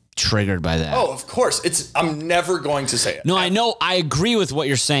be triggered by that. Oh, of course. I'm never going to say it. No, I know. I agree with what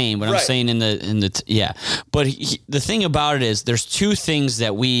you're saying, but I'm Right. saying yeah. But the thing about it is, there's two things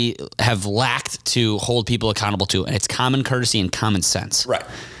that we have lacked to hold people accountable to, and it's common courtesy and common sense. Right.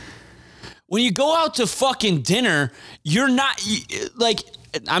 When you go out to fucking dinner, you're not like.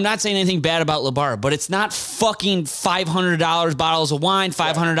 I'm not saying anything bad about LeBar, but it's not fucking $500 bottles of wine,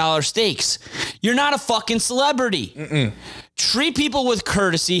 $500 steaks. You're not a fucking celebrity. Treat people with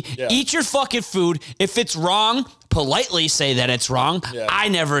courtesy. Yeah. Eat your fucking food. If it's wrong, politely say that it's wrong. Yeah. I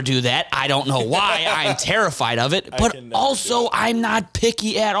never do that. I don't know why. I'm terrified of it. But can never also, do it. I'm not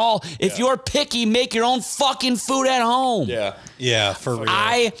picky at all. If you're picky, make your own fucking food at home. Yeah. Yeah, for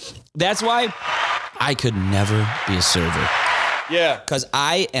real. That's why I could never be a server. Yeah. Because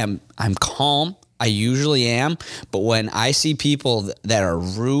I'm calm. I usually am. But when I see people that are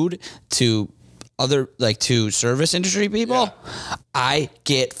rude to to service industry people, I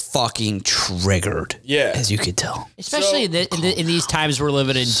get fucking triggered. Yeah. As you could tell. Especially in these times we're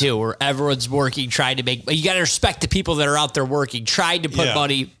living in too, where everyone's working, trying to make. You got to respect the people that are out there working, trying to put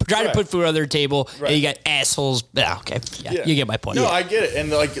money, trying to put food on their table. Right. And you got assholes. Yeah, okay, yeah, you get my point. No, I get it.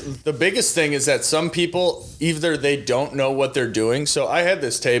 And like the biggest thing is that some people, either they don't know what they're doing. So I had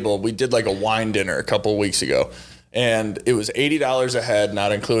this table. We did like a wine dinner a couple of weeks ago, and it was $80 a head,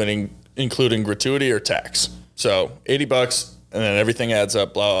 not including gratuity or tax. So $80, and then everything adds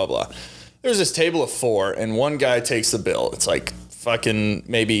up, blah, blah, blah. There's this table of 4, and one guy takes the bill. It's like fucking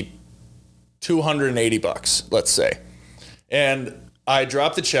maybe $280, let's say. And I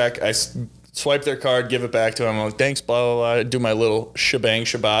drop the check. I swipe their card, give it back to him. I'm like, thanks, blah, blah, blah. I do my little shebang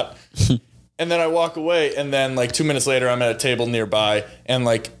Shabbat. And then I walk away, and then like 2 minutes later, I'm at a table nearby, and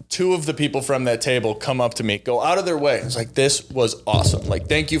like 2 of the people from that table come up to me, go out of their way. It's like, this was awesome. Like,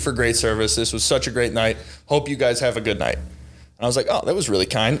 thank you for great service. This was such a great night. Hope you guys have a good night. And I was like, oh, that was really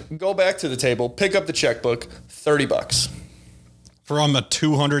kind. Go back to the table, pick up the checkbook, $30. From a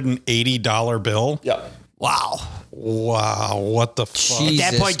 $280 bill? Yeah. Wow. Wow, what the fuck? At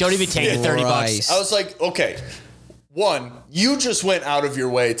that point, don't even take the $30. Christ. I was like, okay, one, you just went out of your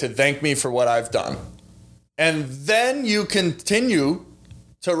way to thank me for what I've done. And then you continue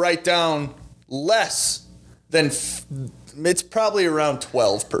to write down less than, it's probably around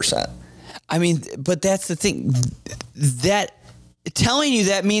 12%. I mean, but that's the thing. That telling you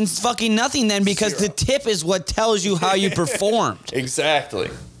that means fucking nothing then, because Zero. the tip is what tells you how you performed. Exactly.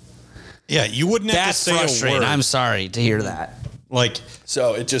 Yeah, you wouldn't have That's to say a frustrating. word. I'm sorry to hear that. Like,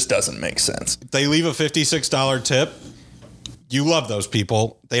 So it just doesn't make sense. they leave a $56 tip. You love those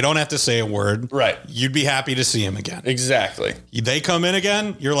people. They don't have to say a word. Right. You'd be happy to see them again. Exactly. They come in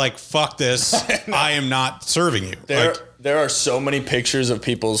again, you're like, fuck this. I am not serving you. There are so many pictures of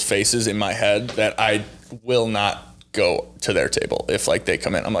people's faces in my head that I will not go to their table if like they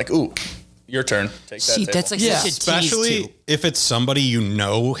come in. I'm like, ooh, your turn. Take that See, table. that's like Yeah. such a tease Especially too. if it's somebody you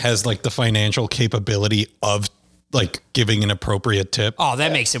know has like the financial capability of like giving an appropriate tip Oh,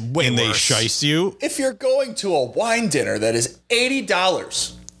 that makes it way and they worse. shice you. If you're going to a wine dinner that is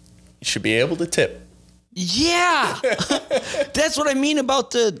 $80, you should be able to tip. Yeah. That's what I mean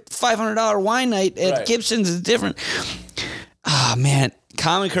about the $500 wine night at Right. Gibson's is different. Ah, man.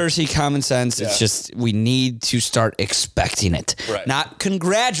 Common courtesy, common sense. It's Yeah. just we need to start expecting it, Right. not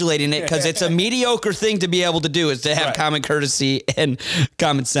congratulating it, because it's a mediocre thing to be able to do, is to have Right. common courtesy and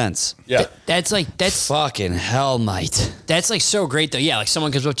common sense. Yeah. That's Fucking hell, mate. That's like so great though. Yeah, like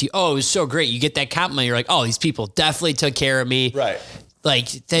someone comes up to you, oh, it was so great. You get that compliment. You're like, oh, these people definitely took care of me. Right. Like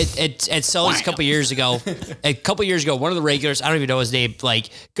that at Sully's a couple years ago, one of the regulars, I don't even know his name, like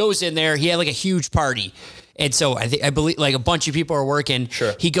goes in there. He had like a huge party. And so I believe like a bunch of people are working.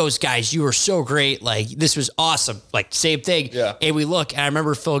 Sure. He goes, guys, you were so great. Like this was awesome. Like same thing. Yeah. And we look, and I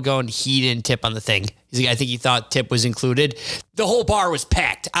remember Phil going, he didn't tip on the thing. He's like, I think he thought tip was included. The whole bar was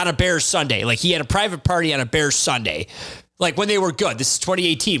packed on a Bears Sunday. Like he had a private party on a Bears Sunday. Like when they were good. This is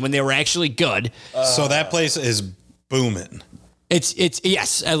 2018 when they were actually good. So that place is booming. It's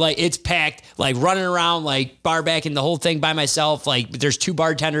yes, like it's packed, like running around, like bar backing the whole thing by myself. Like there's 2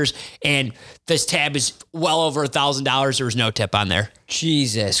 bartenders, and this tab is well over $1,000. There was no tip on there.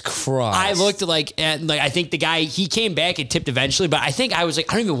 Jesus Christ. I looked and I think the guy, he came back and tipped eventually, but I think I was like,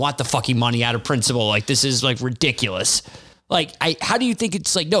 I don't even want the fucking money out of principle. Like this is like ridiculous. Like, how do you think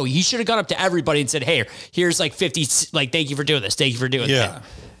it's like, no, he should have gone up to everybody and said, hey, here's like 50, like, thank you for doing this. Thank you for doing that.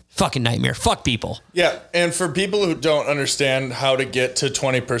 Fucking nightmare. Fuck people. Yeah, and for people who don't understand how to get to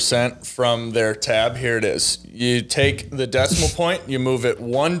 20% from their tab, here it is. You take the decimal point, you move it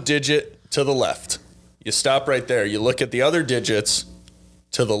 1 digit to the left. You stop right there. You look at the other digits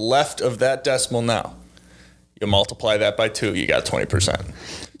to the left of that decimal now. You multiply that by 2, you got 20%.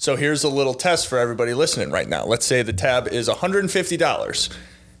 So here's a little test for everybody listening right now. Let's say the tab is $150.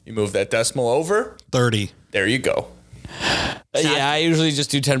 You move that decimal over. 30. There you go. Yeah, I usually just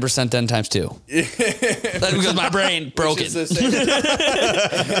do 10% then times 2. That's because my brain broken.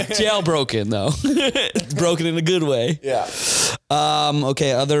 Jailbroken, though. Broken in a good way. Yeah.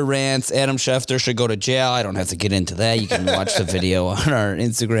 Okay, other rants. Adam Schefter should go to jail. I don't have to get into that. You can watch the video on our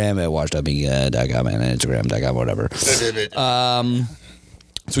Instagram at watchwg.com and Instagram.com, whatever.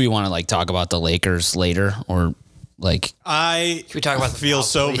 So we want to like talk about the Lakers later, or like I Can we talk about the feel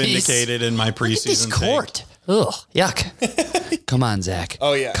Pels, so please? vindicated in my Look at this preseason court. take. Ugh, yuck. come on, Zach.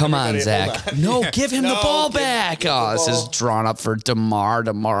 Oh, yeah. Come on, Everybody, hold Zach. on. No, give him the No, ball give- back. give the Oh, this is ball. drawn up for DeMar.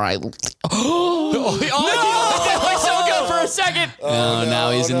 Oh, that was so good for a second. No, now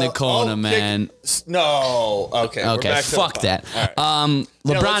he's in the corner, Oh, man. No. Okay. we're Okay, back to the fuck pod. that. All right.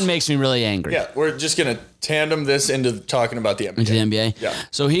 LeBron let's- makes me really angry. Yeah, we're just going to tandem this into talking about the NBA. Into the NBA. Yeah.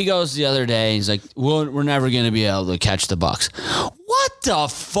 So he goes the other day. He's like, we're never going to be able to catch the Bucks. What the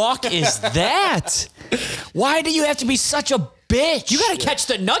fuck is that? Why do you have to be such a bitch? You got to catch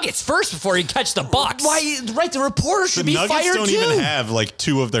the Nuggets first before you catch the Bucks. Why? Right, the reporter should The be Nuggets fired don't too. even have like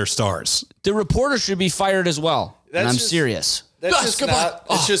 2 of their stars. The reporter should be fired as well. That's and I'm just- serious. That's Yes, just come on. not.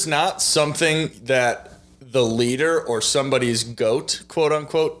 It's just not something that the leader or somebody's GOAT, quote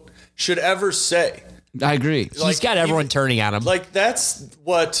unquote, should ever say. I agree. He's got everyone turning on him. Like that's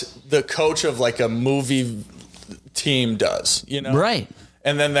what the coach of like a movie team does, you know? Right.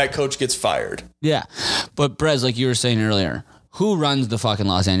 And then that coach gets fired. Yeah. But Brez, like you were saying earlier, who runs the fucking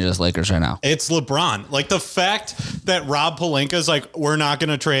Los Angeles Lakers right now? It's LeBron. Like the fact that Rob Pelinka's like, we're not going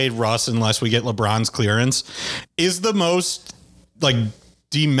to trade Russ unless we get LeBron's clearance is the most like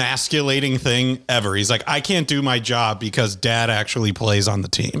demasculating thing ever. He's like, I can't do my job because dad actually plays on the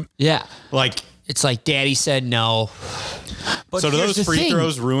team. Yeah. Like, It's like daddy said no. But so do here's those the free thing.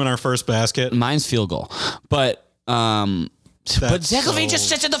 throws ruin our first basket? Mine's field goal. But Zach LaVine just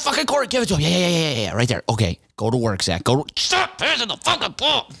sits in the fucking court. Give it to him. Yeah. Right there. Okay. Go to work, Zach. Stop passing the fucking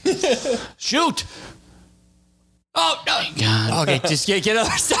ball. Shoot. Oh, no. God. Okay, just get other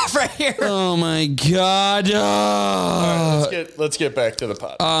stuff right here. Oh, my God. Let's get back to the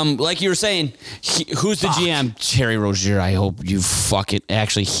pod. Like you were saying, who's the GM? Terry Rozier. I hope you fucking...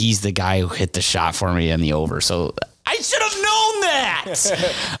 Actually, he's the guy who hit the shot for me in the over. So I should have known that.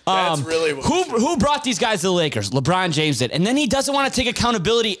 That's really what Who brought these guys to the Lakers? LeBron James did. And then he doesn't want to take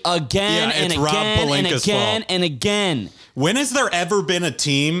accountability again Yeah, and it's Rob again and Pelinka's again fault. and again. When has there ever been a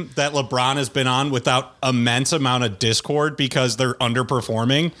team that LeBron has been on without immense amount of discord because they're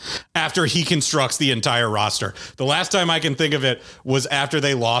underperforming after he constructs the entire roster? The last time I can think of it was after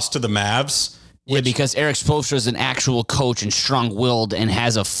they lost to the Mavs. Yeah, because Eric Spoelstra is an actual coach and strong-willed and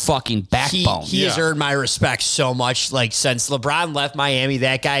has a fucking backbone. He has earned my respect so much. Like since LeBron left Miami,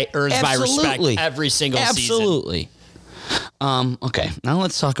 that guy earns my respect every single season. Absolutely. Okay, now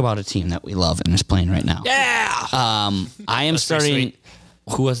let's talk about a team that we love and is playing right now. Yeah. I am starting.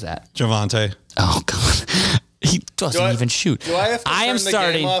 Who was that? Javante. Oh God, he doesn't even shoot. do I have to am turn the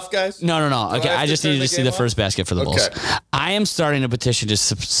starting. game off, guys? No. I Okay, have I to just turn needed the to see game the off? first basket for the Bulls. Okay. I am starting a petition to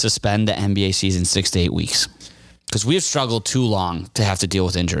suspend the NBA season 6 to 8 weeks. Because we've struggled too long to have to deal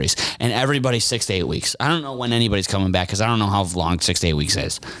with injuries. And everybody's 6 to 8 weeks. I don't know when anybody's coming back because I don't know how long 6 to 8 weeks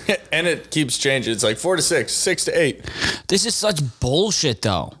is. And it keeps changing. It's like 4 to 6, 6 to 8. This is such bullshit,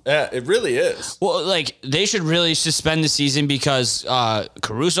 though. Yeah, it really is. Well, like, they should really suspend the season because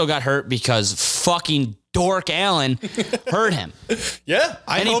Caruso got hurt because fucking Dork Allen hurt him. Yeah.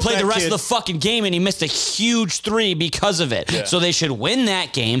 And he hope played that the rest kid- of the fucking game, and he missed a huge 3 because of it. Yeah. So they should win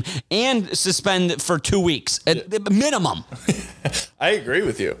that game and suspend for 2 weeks at the minimum. I agree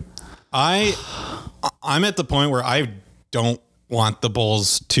with you. I'm at the point where I don't want the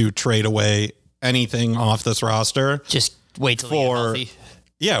Bulls to trade away anything off this roster. Just wait till they get For- healthy.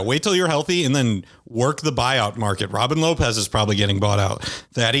 Yeah, wait till you're healthy and then work the buyout market. Robin Lopez is probably getting bought out.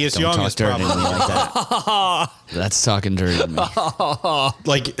 Thaddeus Don't Young talk is dirty to me probably like that. That's talking dirty to me.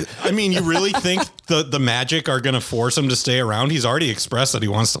 like. I mean, you really think the Magic are going to force him to stay around? He's already expressed that he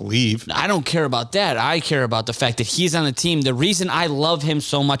wants to leave. I don't care about that. I care about the fact that he's on the team. The reason I love him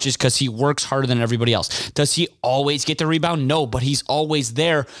so much is because he works harder than everybody else. Does he always get the rebound? No, but he's always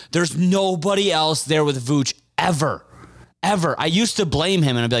there. There's nobody else there with Vooch ever. I used to blame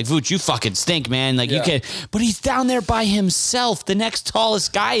him and I'd be like, Vooch, you fucking stink, man. Like you can, but he's down there by himself. The next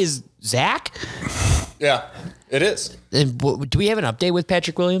tallest guy is Zach. Yeah, it is. And do we have an update with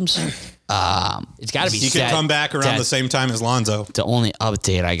Patrick Williams? It's got to be. He could come back around the same time as Lonzo. The only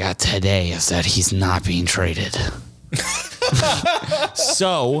update I got today is that he's not being traded.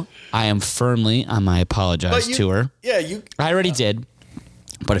 So I am firmly on my apologize tour. Yeah, you. I already did.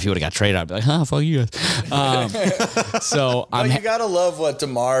 But if he would have got traded, I'd be like, fuck you guys. So But you gotta love what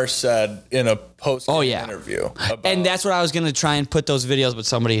DeMar said in a post interview. And that's what I was going to try and put those videos, but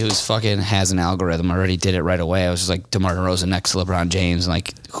somebody who's fucking has an algorithm already did it right away. I was just like, DeMar DeRozan next to LeBron James.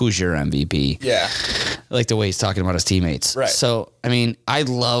 Like, who's your MVP? Yeah. I like the way he's talking about his teammates. Right. So, I mean, I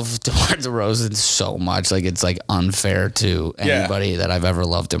love DeMar DeRozan so much. Like, it's like unfair to anybody that I've ever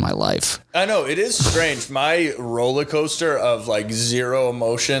loved in my life. I know, it is strange. My roller coaster of zero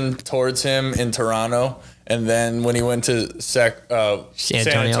emotion towards him in Toronto, and then when he went to San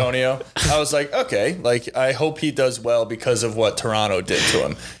Antonio, I was like, okay, I hope he does well because of what Toronto did to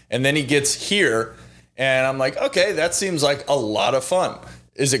him. And then he gets here, and I'm like, okay, that seems like a lot of fun.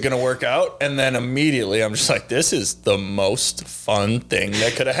 Is it going to work out? And then immediately I'm just like, this is the most fun thing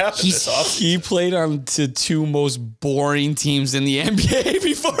that could have happened this offseason. He played on the two most boring teams in the NBA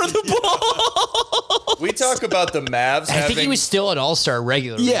before the ball. We talk about the Mavs I think he was still an all-star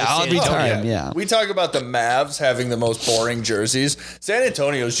regularly. Yeah, with San every Antonio. time. Yeah. We talk about the Mavs having the most boring jerseys. San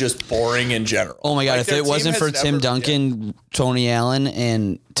Antonio is just boring in general. Oh my God! If their it wasn't team for has Tim never- Duncan, Tony Allen,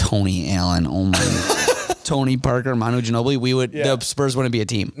 oh my, Tony Parker, Manu Ginobili, the Spurs wouldn't be a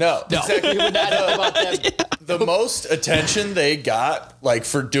team. No, exactly. We would not know about them. The most attention they got,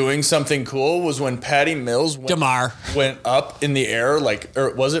 for doing something cool, was when Patty Mills went up in the air,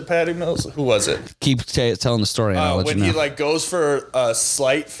 or was it Patty Mills? Who was it? Keep telling the story. And I'll let When you know. he goes for a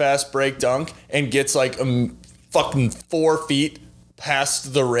slight fast break dunk and gets fucking 4 feet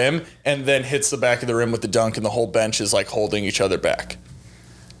past the rim, and then hits the back of the rim with the dunk, and the whole bench is holding each other back.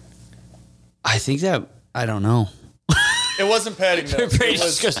 I think that I don't know. It wasn't Patty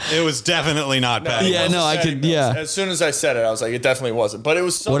Mills. It was definitely not Patty. Yeah, Mills. no, I Patty could. Mills. Yeah, As soon as I said it, I was like, it definitely wasn't. But it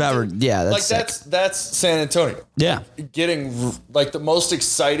was something, whatever. Yeah, that's San Antonio. Yeah. Getting the most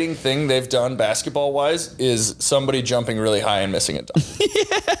exciting thing they've done basketball wise is somebody jumping really high and missing a dunk.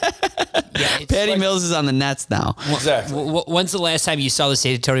 Patty Mills is on the Nets now. Exactly. When's the last time you saw the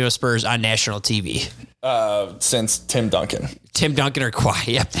San Antonio Spurs on national TV? Since Tim Duncan. Tim Duncan or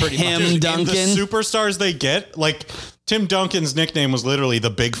Kawhi? Yeah, pretty much. Him, And Duncan. the superstars they get, Tim Duncan's nickname was literally the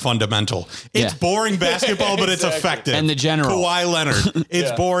big fundamental. It's Yeah. boring basketball, but it's Exactly. effective. And the general. Kawhi Leonard.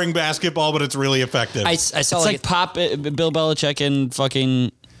 It's boring basketball, but it's really effective. I saw It's like Pop, Bill Belichick and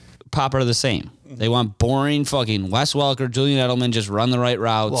fucking Pop are the same. They want boring fucking Wes Welker, Julian Edelman, just run the right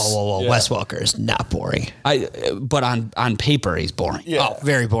routes. Whoa. Yeah. Wes Welker is not boring. But on paper, he's boring. Yeah. Oh,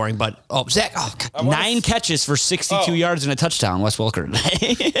 very boring. But Zach. Oh, God. 9 catches for 62 yards and a touchdown, Wes Welker.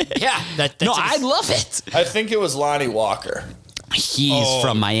 Yeah. That's No, I love it. I think it was Lonnie Walker. He's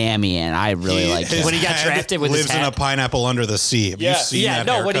from Miami, and I really like him. his When he got head drafted with his lives in a hat. pineapple under the sea. Have you seen that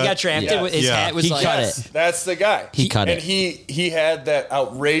when he haircut? got drafted, Yeah. his Yeah. hat was He like cut Yes, it. that's the guy. He cut and it. he had that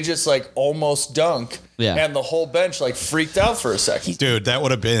outrageous almost dunk. Yeah. And the whole bench freaked out for a second. Dude, that would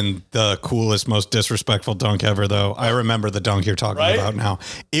have been the coolest, most disrespectful dunk ever, though. I remember the dunk you're talking Right? about now.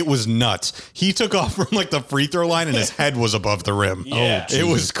 It was nuts. He took off from the free throw line and his head was above the rim. Yeah. It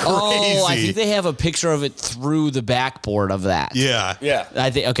was crazy. Oh, I think they have a picture of it through the backboard of that. yeah. Yeah.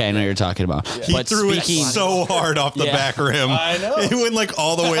 I think. Okay, I know what you're talking about. He But threw speaking, it so hard off the Yeah. back rim. I know. It went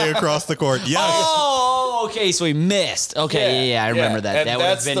all the way across the court. Yes. Oh, okay, so he missed. Okay, yeah, I remember Yeah. that. And That would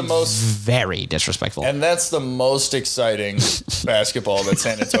have that's been the most- very disrespectful. And that's the most exciting basketball that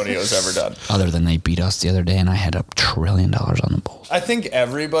San Antonio's ever done. Other than they beat us the other day, and I had $1 trillion on the Bulls. I think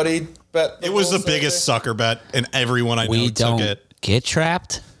everybody bet. It was the Bulls that biggest day. sucker bet, and everyone I know We took don't it. get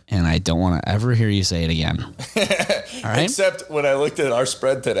trapped, and I don't want to ever hear you say it again. All right. Except when I looked at our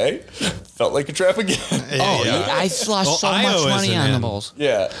spread today, felt like a trap again. Oh, yeah. I lost Well, so Io much money isn't on the in. Bulls.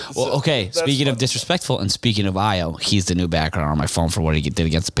 Yeah. Well, So okay. that's Speaking of fun. disrespectful, and speaking of Io, he's the new background on my phone for what he did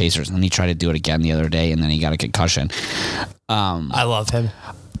against the Pacers, and then he tried to do it again the other day, and then he got a concussion. I love him.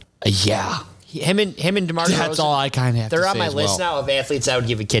 Yeah, Him and DeMar DeRozan. That's all I kind of have to say. They're on my as list well. now of athletes I would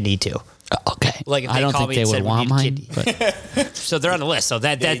give a kidney to. Okay. Like, if I they don't call think me they and would said, "We want need a mine. kidney." But So they're on the list. So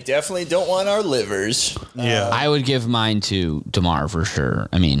They that definitely don't want our livers. Yeah. I would give mine to DeMar for sure.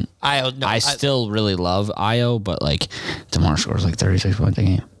 I mean, I still really love Io, but like DeMar scores like 36 points a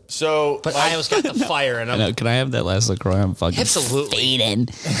game. So, But Io's got the fire in him. Can I have that last LaCroix? I'm fucking Absolutely. fading.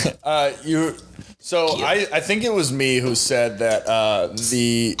 I think it was me who said that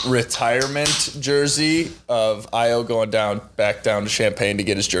the retirement jersey of Io going back down to Champaign to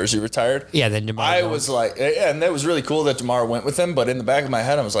get his jersey retired. Yeah, then DeMar. I was like, and that was really cool that DeMar went with him. But in the back of my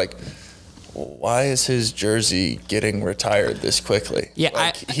head, I was like, why is his jersey getting retired this quickly? Yeah,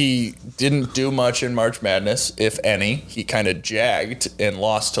 like, he didn't do much in March Madness, if any. He kind of jagged and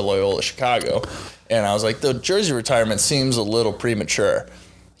lost to Loyola Chicago. And I was like, the jersey retirement seems a little premature.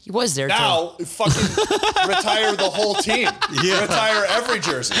 He was there. Now, fucking retire the whole team. Yeah. Retire every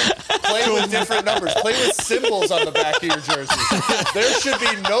jersey. Play with different numbers. Play with symbols on the back of your jersey. There should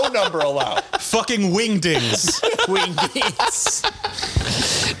be no number allowed. Fucking wingdings. Wingdings.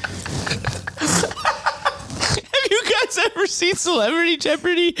 Have you guys ever seen Celebrity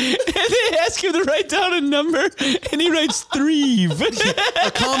Jeopardy? And they ask him to write down a number, and he writes 3.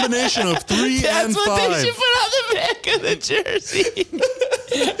 A combination of 3 That's and what 5. they should put on the back of the jersey.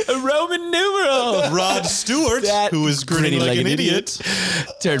 A Roman numeral. Rod Stewart, That who is grinning like an idiot.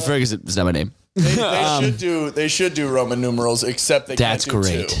 Terrence Ferguson is not my name. They should do Roman numerals, except they That's can't do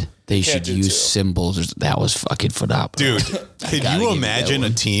great. two. They Can't should do use two. symbols. That was fucking phenomenal. Dude, could gotta you give you imagine that a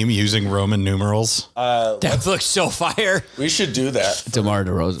one. team using Roman numerals? That looks so fire. We should do that DeMar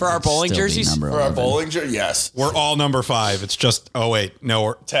DeRozan For our would bowling still be jerseys? number for our 11. bowling jersey. Yes. We're all number 5. It's just, we're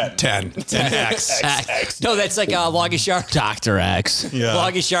 10. 10. And X. X. No, that's like longest yard. Dr. X. Yeah.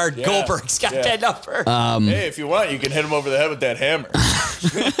 Longest yard. Yeah. Goldberg's got Yeah. that number. Hey, if you want, you can hit him over the head with that hammer.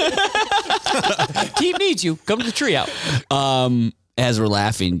 Team needs you. Come to the tree out. As we're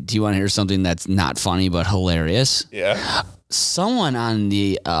laughing, do you want to hear something that's not funny but hilarious? Yeah. Someone on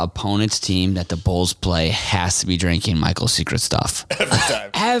the opponent's team that the Bulls play has to be drinking Michael's Secret stuff. Every time.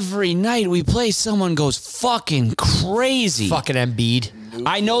 Every night we play, someone goes fucking crazy. Fucking Embiid.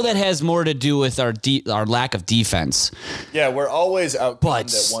 I know that has more to do with our lack of defense, Yeah, we're always but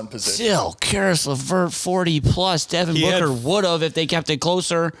outgunned at one position. still, Karis LeVert 40 plus. Devin He had- Booker would have if they kept it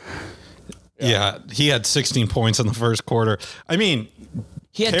closer. Yeah, he had 16 points in the first quarter. I mean,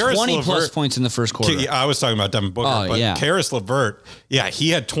 He had Karis 20 plus LeVert- points in the first quarter. yeah, I was talking about Devin Booker, Oh, but yeah. Karis LeVert, he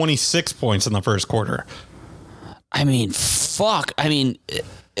had 26 points in the first quarter. I mean, fuck. I mean,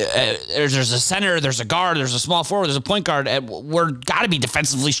 there's a center, there's a guard, there's a small forward, there's a point guard. We're got to be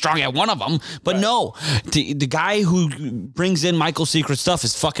defensively strong at one of them. But no, the guy who brings in Michael's Secret stuff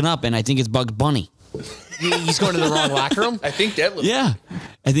is fucking up, and I think it's Bugs Bunny. He's going to the wrong locker room. I think that Yeah.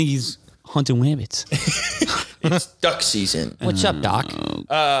 I think he's hunting rabbits. it's duck season. What's up, Doc?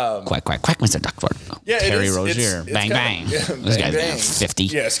 Quack, quack, quack, Mr. Duckford. Yeah, it Terry is. Rozier. It's Bang, kinda- bang. yeah, This bang, guy's bang. 50.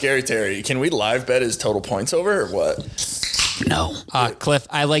 Yeah, Scary Terry. Can we live bet his total points over or what? No. Cliff,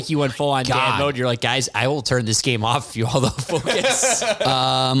 I like you in full on dad God. mode. You're like, guys, I will turn this game off if you all don't focus.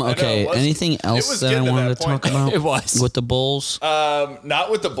 Okay. it was- Anything else was that I getting to wanted that to talk point. about? It was. With the Bulls?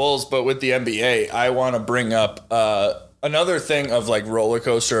 Not with the Bulls, but with the NBA. I want to bring up another thing of like roller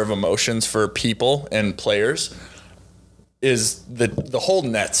coaster of emotions for people and players is the whole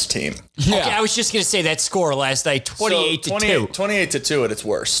Nets team. Okay, I was just going to say that score last night, 28 to 2. 28 to 2 at its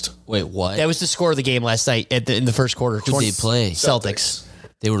worst. Wait, what? That was the score of the game last night in the first quarter. Who'd they play? Celtics.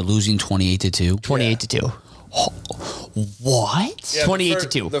 They were losing 28-2. 28 to 2. What? Yeah, 28 to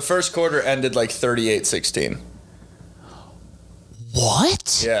 2. The first quarter ended like 38-16.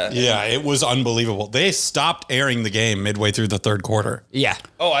 What? Yeah. Yeah, it was unbelievable. They stopped airing the game midway through the third quarter. Yeah.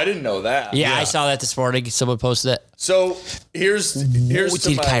 Oh, I didn't know that. Yeah, I saw that this morning. Someone posted it. So here's to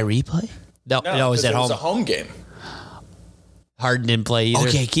Did my, Kyrie play? No, it was 'cause at it was home. a home game. Harden didn't play either.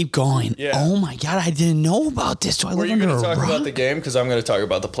 Okay, keep going. Yeah. Oh my God, I didn't know about this. Do I Were live you under going a to talk rock? about the game? Because I'm going to talk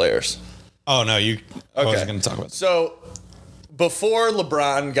about the players. Oh, no, I was Okay. going to talk about So before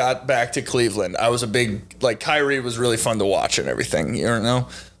LeBron got back to Cleveland, I was a big, like, Kyrie was really fun to watch and everything, you know?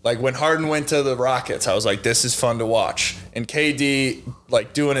 Like, when Harden went to the Rockets, I was like, this is fun to watch. And KD,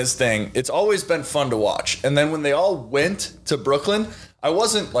 like, doing his thing, it's always been fun to watch. And then when they all went to Brooklyn, I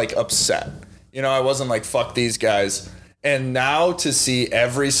wasn't, like, upset. You know, I wasn't like, fuck these guys. And now to see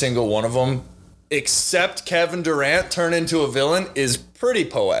every single one of them, except Kevin Durant, turn into a villain is pretty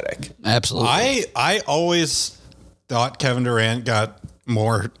poetic. Absolutely. I always thought Kevin Durant got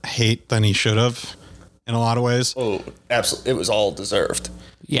more hate than he should have in a lot of ways. Oh, absolutely. It was all deserved.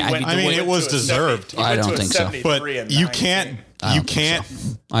 Yeah, He went- I mean, he it went was to a deserved. 70 he I went don't to a think so. 73 But and you 9 can't, team. you can't,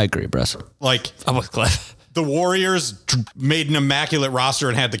 I agree, Bress. like, I'm with Cliff. the Warriors made an immaculate roster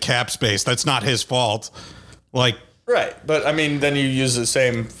and had the cap space. That's not his fault. Like, Right, but I mean, then you use the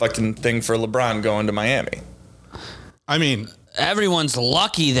same fucking thing for LeBron going to Miami. I mean, Everyone's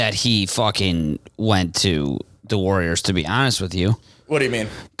lucky that he fucking went to the Warriors, to be honest with you. What do you mean?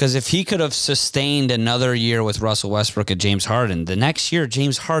 Because if he could have sustained another year with Russell Westbrook and James Harden, the next year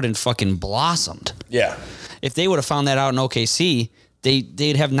James Harden fucking blossomed. Yeah. If they would have found that out in OKC,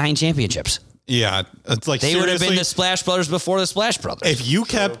 they'd have 9 championships. yeah, it's like They would have been seriously, the Splash Brothers before the Splash Brothers. if you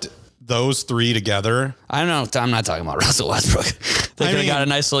kept those three together, I don't know. I'm not talking about Russell Westbrook. They could have mean- got a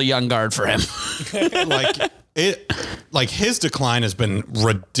nice little young guard for him. like his decline has been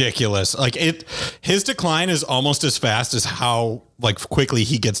ridiculous. His decline is almost as fast as how like quickly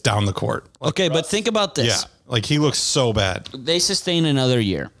he gets down the court. Okay, but think about this. Yeah, like he looks so bad. They sustain another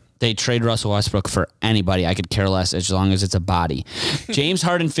year. They trade Russell Westbrook for anybody. I could care less as long as it's a body. James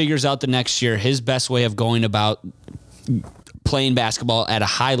Harden figures out the next year his best way of going about playing basketball at a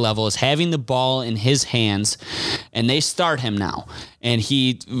high level is having the ball in his hands, and they start him now. And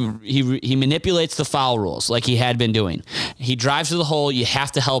he manipulates the foul rules like he had been doing. He drives to the hole. You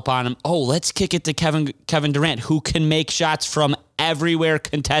have to help on him. Oh, let's kick it to Kevin Durant, who can make shots from everywhere,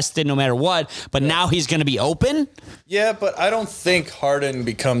 contested, no matter what. But now he's going to be open. Yeah, but I don't think Harden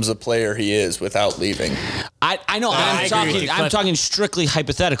becomes the player he is without leaving. I know. I agree with you, I'm Cliff. talking strictly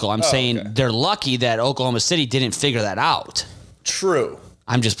hypothetical. I'm saying okay. they're lucky that Oklahoma City didn't figure that out. True.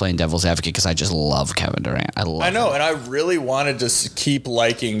 I'm just playing devil's advocate because I just love Kevin Durant. I know, him. and I really wanted to keep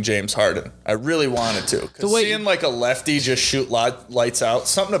liking James Harden. I really wanted to. Because seeing like a lefty just shoot lights out,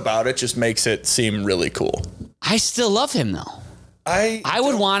 something about it just makes it seem really cool. I still love him though. I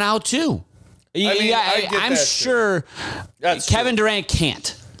would want out too. I get I'm that, too. sure That's Kevin true. Durant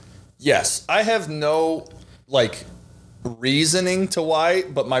can't. Yes, I have no like reasoning to why,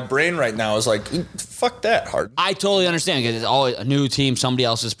 but my brain right now is like, fuck that, Harden. I totally understand because it's always a new team, somebody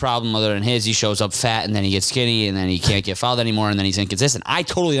else's problem other than his. He shows up fat and then he gets skinny and then he can't get fouled anymore and then he's inconsistent. I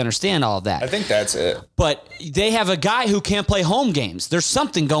totally understand all of that. I think that's it. But they have a guy who can't play home games. There's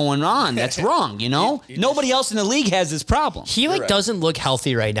something going on that's wrong, you know? Nobody else in the league has this problem. He like right. doesn't look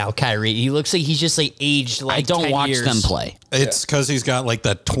healthy right now, Kyrie. He looks like he's just like aged like I don't 10 watch years. them play. It's because he's got like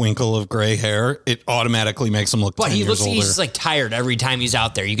that twinkle of gray hair. It automatically makes him look But 10 he years looks like older. he's just like tired every time he's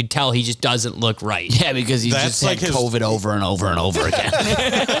out there. You could tell he just doesn't look right. Yeah, because he That's just like had his- COVID over and over and over again.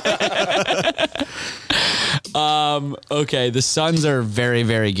 Okay, the Suns are very,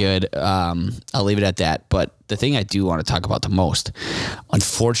 very good. I'll leave it at that. But the thing I do want to talk about the most,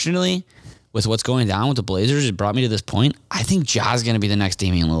 unfortunately, with what's going down with the Blazers, it brought me to this point. I think Ja's going to be the next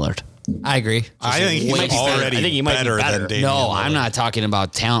Damian Lillard. I agree. I think Way he's better. already I think he might be better better. than Damian No, Lillard. I'm not talking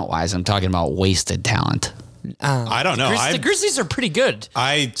about talent-wise. I'm talking about wasted talent. I don't know. The Grizzlies are pretty good.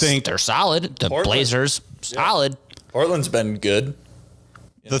 I think They're solid. The Portland. Blazers, solid. Portland's been good.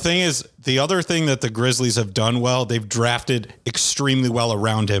 the thing is, the other thing that the Grizzlies have done well, they've drafted extremely well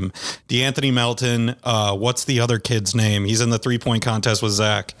around him. DeAnthony Melton, what's the other kid's name? He's in the 3-point contest with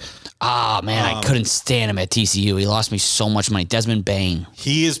Zach. Ah, man, I couldn't stand him at TCU. He lost me so much money. Desmond Bain.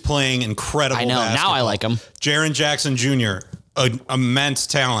 He is playing incredible I know. Now I basketball. like him. Jaren Jackson Jr., an immense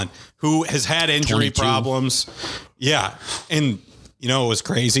talent who has had injury 22. problems. Yeah. And, you know, it was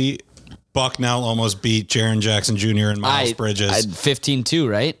crazy. Bucknell almost beat Jaren Jackson Jr. and Miles Bridges. 15-2,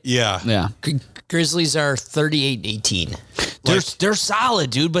 right? yeah. Yeah. Grizzlies are 38-18. They're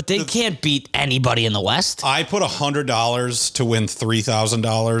solid, dude, but they can't beat anybody in the West. I put $100 to win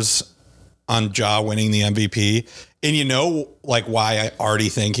 $3,000 on Ja winning the MVP. And you know, like, why I already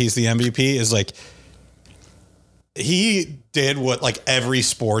think he's the MVP is like, he did what like every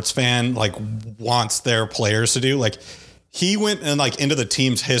sports fan like wants their players to do. Like, he went and like into the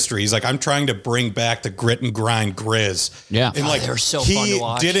team's history. He's like, I'm trying to bring back the grit and grind Grizz. Yeah. And like, they were so he fun to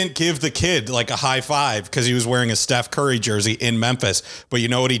watch. didn't give the kid like a high five because he was wearing a Steph Curry jersey in Memphis. But you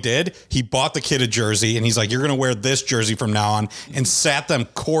know what he did? He bought the kid a jersey and he's like, you're going to wear this jersey from now on, and sat them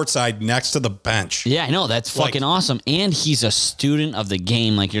courtside next to the bench. Yeah, I know. That's fucking awesome. And he's a student of the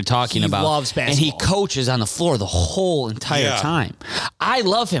game, like you're talking He about. loves And he basketball. coaches on the floor the whole entire Yeah. time. I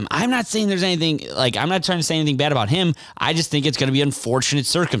love him. I'm not saying there's anything, like, I'm not trying to say anything bad about him. I just think it's going to be unfortunate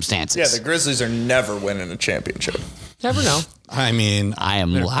circumstances. Yeah, the Grizzlies are never winning a championship. Never know. I mean, I've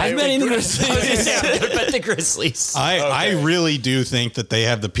been in the Grizzlies. I'm good bet the Grizzlies. I really do think that they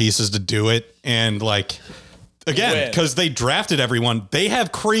have the pieces to do it. And like, again, Win. because they drafted everyone, they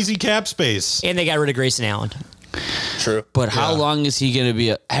have crazy cap space. And they got rid of Grayson Allen. True. But how long is he going to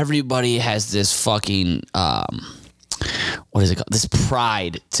be? Everybody has this fucking, what is it called? This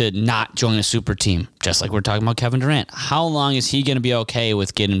pride to not join a super team, just like we're talking about Kevin Durant. How long is he going to be okay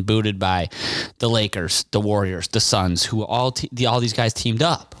with getting booted by the Lakers, the Warriors, the Suns, who all these guys teamed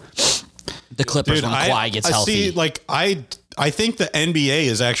up? The Clippers when Kawhi gets healthy. See, like I think the NBA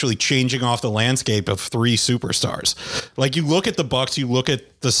is actually changing off the landscape of three superstars. Like you look at the Bucks, you look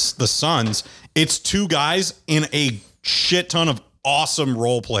at the Suns, it's two guys in a shit ton of awesome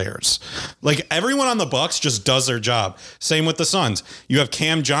role players. Like everyone on the Bucks just does their job. Same with the Suns. You have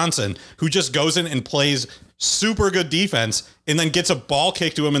Cam Johnson who just goes in and plays super good defense and then gets a ball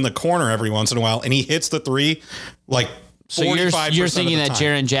kicked to him in the corner every once in a while and he hits the three like 45% So you're thinking that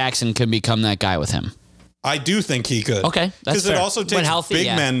Jaren Jackson could become that guy with him? I do think he could. Okay, that's because it fair. also When takes healthy, big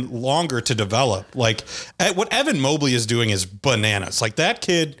yeah. men longer to develop. Like what Evan Mobley is doing is bananas. Like that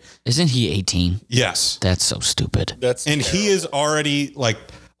kid, Isn't he 18? yes, That's so stupid. and he is already like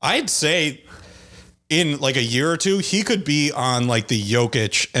I'd say in like a year or two he could be on like the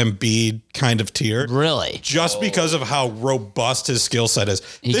Jokic Embiid kind of tier. Really? Just because of how robust his skill set is.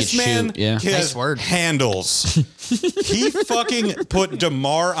 He This could man shoot, yeah. has Nice word. handles. He fucking put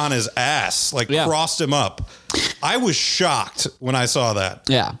DeMar on his ass, like Yeah. crossed him up. I was shocked when I saw that.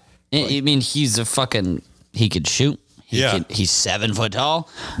 Yeah. I mean, he's a fucking. He could shoot. He's 7 foot tall.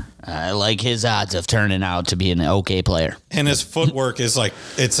 I like his odds of turning out to be an okay player. And his footwork is like,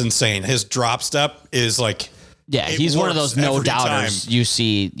 it's insane. His drop step is like, Yeah, it he's one of works those no every doubters. time. You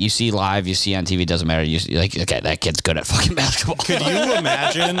see live, you see on TV, doesn't matter. You see, like, okay, that kid's good at fucking basketball. could you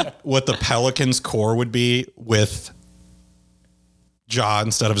imagine what the Pelicans core would be with Ja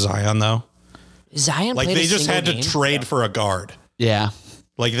instead of Zion though? Zion Like played they a just single had to game? trade for a guard. Yeah.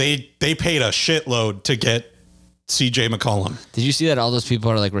 Like they paid a shitload to get CJ McCollum. Did you see that all those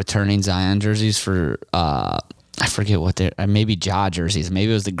people are like returning Zion jerseys for I forget what they're maybe Ja jerseys.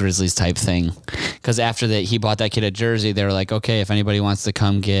 Maybe it was the Grizzlies type thing. Because after that he bought that kid a jersey, they were like, okay, if anybody wants to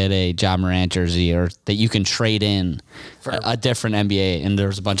come get a Ja Morant jersey or that you can trade in for a different NBA, and there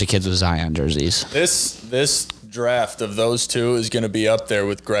was a bunch of kids with Zion jerseys. This draft of those two is going to be up there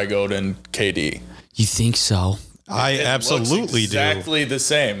with Greg Oden, KD. You think so? I It absolutely looks do. exactly the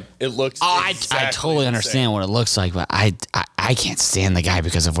same. It looks. I exactly totally the understand same. what it looks like, but I can't stand the guy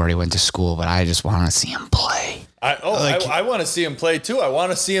because of where he went to school, but I just want to see him play. I want to see him play too. I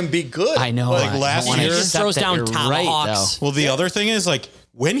want to see him be good. I know. Like I last wanna year- accept Throws that down you're tomahawks. though. Well, the other thing is like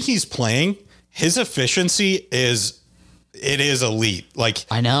when he's playing, his efficiency is elite. Like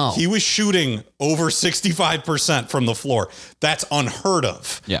I know. he was shooting over 65% from the floor. That's unheard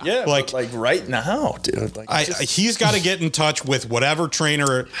of. Yeah. Yeah, Like- like right now, dude. Like He's got to get in touch with whatever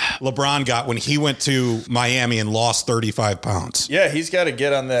trainer LeBron got when he went to Miami and lost 35 pounds. yeah, he's got to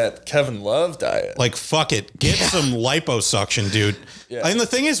get on that Kevin Love diet. Like, fuck it. Get some liposuction, dude. Yeah. And the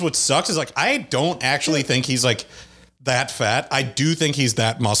thing is, what sucks is like, I don't actually think he's like that fat. I do think he's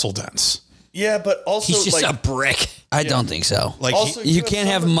that muscle dense. Yeah, but also He's just like a brick. I don't think so. Like, Also- You can't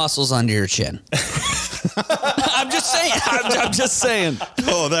have muscles under your chin. I'm just saying. I'm just saying.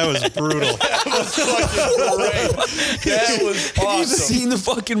 oh, that was brutal. that was fucking great. That was You've awesome. seen the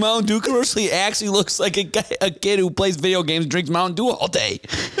fucking Mountain Dew commercial? He actually looks like a kid who plays video games, drinks Mountain Dew all day.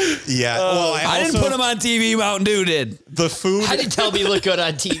 Yeah. Well, I didn't put him on TV. Mountain Dew did. the food. How do you tell me you look good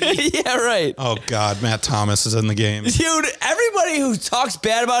on TV? Yeah, right. Oh God, Matt Thomas is in the game. Dude, everybody who talks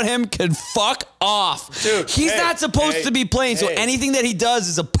bad about him can fuck off. Dude, he's hey, not supposed hey, to be playing, so hey. anything that he does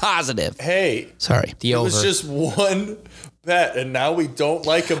is a positive. Hey, Sorry. The it over. was just one bet, and now we don't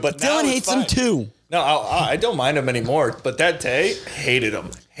like him. But now Dylan it's hates fine. him too. No, I don't mind him anymore. But that day, hated him.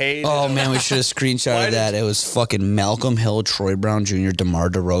 Hated Oh him. man, we should have Why screenshotted did that. It was fucking Malcolm Hill, Troy Brown Jr., DeMar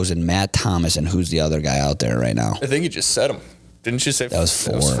DeRozan, Matt Thomas, and who's the other guy out there right now? I think you just said him. Didn't you say That was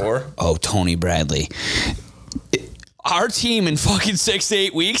four. Oh, Tony Bradley. Our team in fucking 6 to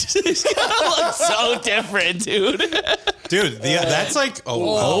 8 weeks is gonna look so different, dude. Dude, that's like but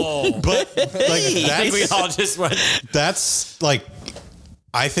like I think we all that's just went. that's like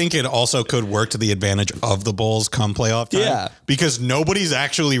I think it also could work to the advantage of the Bulls come playoff time. Yeah. Because nobody's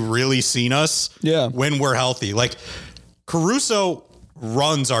actually really seen us when we're healthy. Like Caruso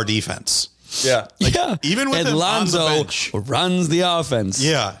runs our defense. Yeah. Yeah, even with and him on the Lonzo bench. runs the offense.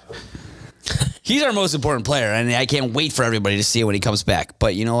 Yeah. He's our most important player, and I can't wait for everybody to see it when he comes back.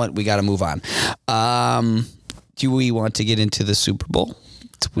 But you know what? We got to move on. Do we want to get into the Super Bowl?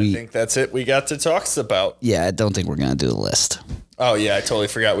 I think that's it we got to talk about. Yeah, I don't think we're gonna do the list. Oh yeah, I totally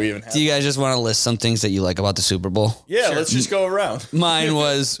forgot we even had. Do you guys just want to list some things that you like about the Super Bowl? Yeah, let's just go around. Mine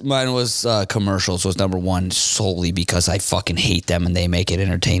was commercials was number one solely because I fucking hate them and they make it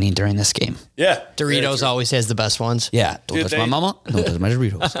entertaining during this game. Yeah, Doritos always has the best ones. Yeah, don't Dude, touch my mama, don't touch my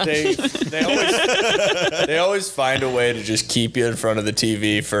Doritos. they always find a way to just keep you in front of the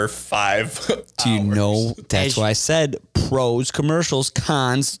TV for 5 Do you hours. know? That's why I said pros, commercials,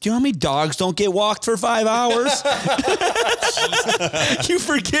 cons. Do you know how many dogs don't get walked for 5 hours? You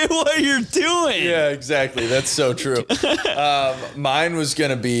forget what you're doing. Yeah, exactly. That's so true. Mine was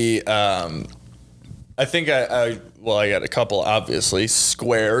gonna be. I think I got a couple. Obviously,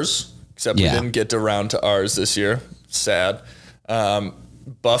 Squares. Except we Yeah. didn't get around to ours this year. Sad.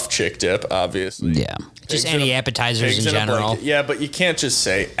 Buff chick dip, obviously. Yeah. Just Pigs any in a- appetizers pigs in a general. blanket. Yeah, but you can't just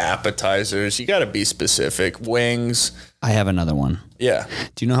say appetizers. You got to be specific. Wings. I have another one. Yeah.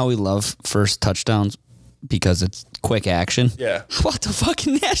 Do you know how we love first touchdowns? Because it's quick action. Yeah. How about the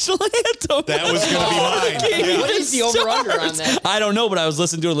fucking national anthem? That was going to be mine. What is the over-under on that? I don't know, but I was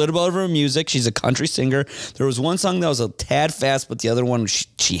listening to a little bit of her music. She's a country singer. There was one song that was a tad fast, but the other one,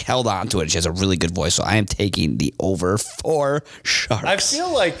 she held on to it. She has a really good voice, so I am taking the over for Sharks. I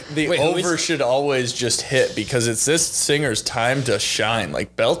feel like the Wait, who over is- should always just hit because it's this singer's time to shine.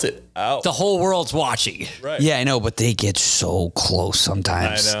 Like, belt it out. The whole world's watching. Right. Yeah, I know, but they get so close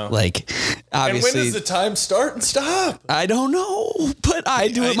sometimes. I know. Like, And when obviously, does the time start and stop? I don't know, but I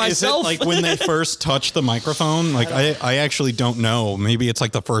do it myself. Is it like when they first touch the microphone? Like I actually don't know. Maybe it's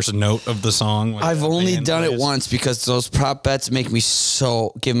like the first note of the song. Like I've the only band done it plays. once because those prop bets give me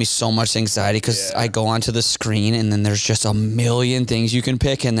so much anxiety because Yeah. I go onto the screen and then there's just a million things you can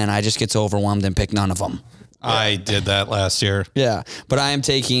pick and then I just get so overwhelmed and pick none of them. I did that last year. Yeah, but I am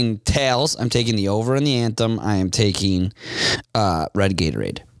taking tails. I'm taking the over in the anthem. I am taking red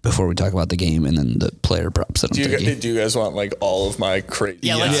Gatorade before we talk about the game and then the player props that I'm taking. Do you guys want like all of my crazy?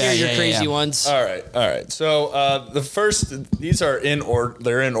 Yeah, let's Yeah, hear your yeah, crazy yeah. ones. All right. So the first, these are in order.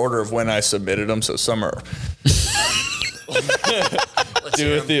 They're in order of when I submitted them. So some are.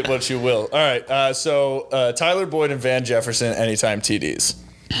 Do with it what you will. All right. So Tyler Boyd and Van Jefferson anytime TDs.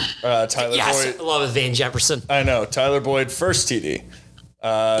 Tyler Yes, Boyd. I love it, Van Jefferson. I know Tyler Boyd first TD.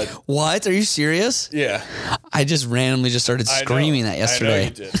 What? Are you serious? Yeah. I just randomly just started I know. screaming that yesterday. I know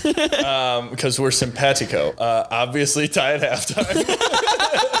you did. Because we're simpatico. Obviously tie at halftime.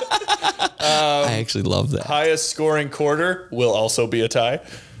 I actually love that. Highest scoring quarter will also be a tie.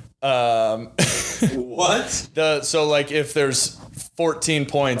 What? So like if there's 14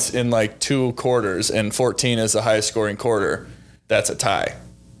 points in like 2 quarters and 14 is the highest scoring quarter, that's a tie.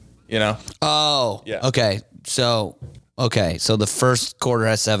 You know? Oh, Yeah. Okay. So the first quarter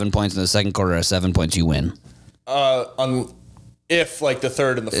has 7 points and the second quarter has 7 points, you win. If like the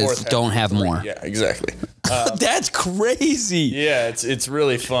third and the fourth Don't have more. Yeah, exactly. That's crazy. Yeah, it's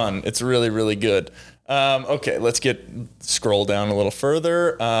really fun. It's really, really good. Okay, let's scroll down a little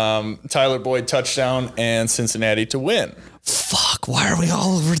further. Tyler Boyd touchdown and Cincinnati to win. Fuck, why are we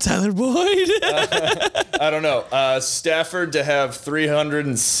all over Tyler Boyd? I don't know. Stafford to have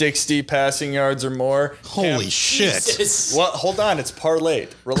 360 passing yards or more. Holy shit. Jesus. Well, hold on. It's parlayed.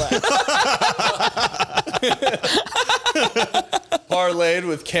 Relax. Parlayed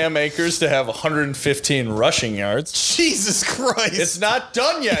with Cam Akers to have 115 rushing yards. Jesus Christ. It's not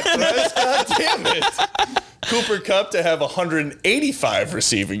done yet, Chris. God damn it. Cooper Kupp to have 185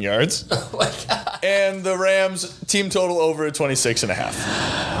 receiving yards. Oh my God. And the Rams team total over at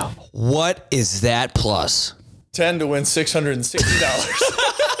 26.5. What is that plus? 10 to win $660.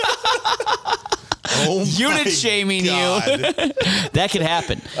 oh Unit shaming God. you. That could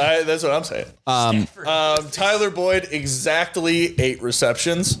happen. That's what I'm saying. Tyler Boyd, exactly 8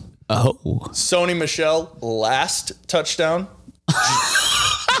 receptions. Oh. Sony Michel, last touchdown.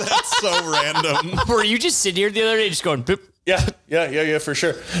 That's so random. Were you just sitting here the other day just going, boop? Yeah, for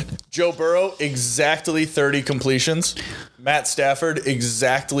sure. Joe Burrow, exactly 30 completions. Matt Stafford,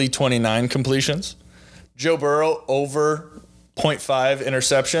 exactly 29 completions. Joe Burrow, over 0.5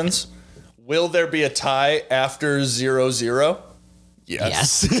 interceptions. Will there be a tie after 0-0?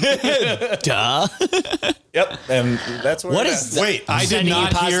 Yes. Duh. Yep, and that's where What it is ends. that? Wait, I did Sending you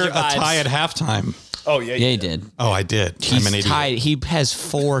not hear a positive vibes. tie at halftime. Oh, yeah. Yeah, he did. Oh, I did. I'm He's an idiot. tied. He has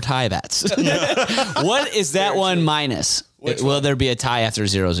 4 tie bets. What is that one minus? Will there be a tie after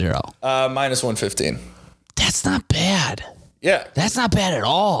 0-0? Minus 115. That's not bad. Yeah, That's not bad at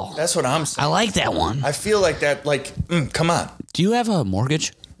all. that's what I'm saying. I like that one. I feel like that, come on. Do you have a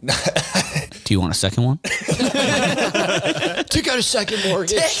mortgage? Do you want a second one? Took out a second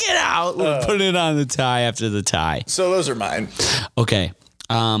mortgage. Take it out. We'll put it on the tie after the tie. So those are mine. Okay.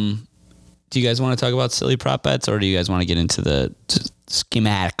 Do you guys want to talk about silly prop bets, or do you guys want to get into the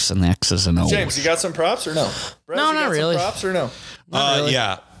schematics and the X's and O's? James, you got some props or no? Brez, No, you not got some really. props or no?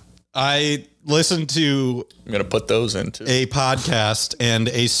 Yeah. I listened to I'm gonna put those in too. a podcast, and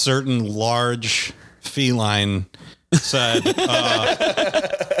a certain large feline said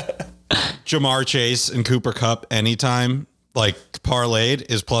Jamar Chase and Cooper Kupp anytime, like parlayed,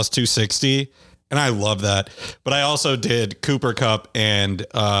 is plus 260. And I love that. But I also did Cooper Kupp and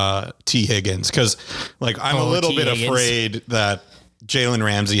T. Higgins because, like, I'm a little T. bit Higgins. afraid that Jalen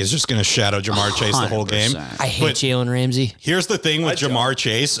Ramsey is just going to shadow Jamar Chase the whole game. 100%. I hate But Jalen Ramsey. here's the thing with Jamar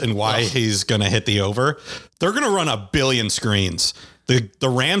Chase and why he's going to hit the over. They're going to run a billion screens. The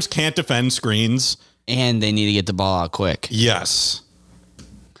Rams can't defend screens. And they need to get the ball out quick. Yes.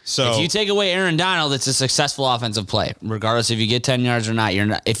 So If you take away Aaron Donald, it's a successful offensive play, regardless if you get 10 yards or not. You're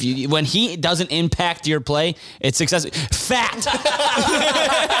not. If you when he doesn't impact your play, it's success. Fat.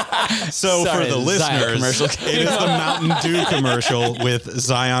 So Sorry, for the the Zion listeners, commercial. it is the Mountain Dew commercial with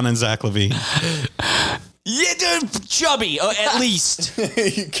Zion and Zach LaVine. Yeah, dude, chubby at least.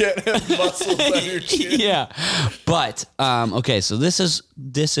 You can't have muscles on your chin. Yeah, but okay. So this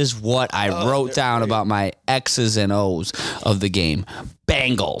is what I wrote down about my X's and O's of the game.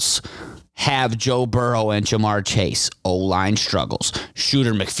 Bengals have Joe Burrow and Jamar Chase. O-line struggles.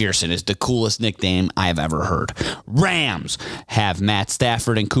 Shooter McPherson is the coolest nickname I've ever heard. Rams have Matt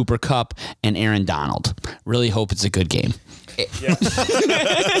Stafford and Cooper Kupp and Aaron Donald. Really hope it's a good game.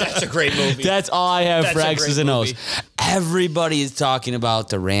 That's a great movie. That's all I have That's for a X's great and O's. movie. Everybody is talking about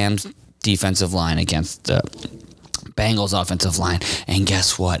the Rams defensive line against the Bengals offensive line. And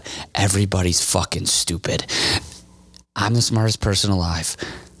guess what? Everybody's fucking stupid. I'm the smartest person alive.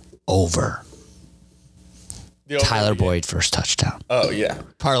 Over. The over- Tyler Boyd first touchdown. Oh yeah.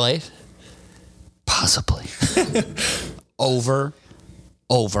 Parlay. Possibly. Over.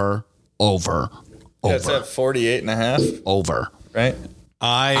 That's at 48.5, Over. right?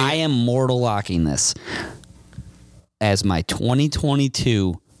 I am mortal locking this as my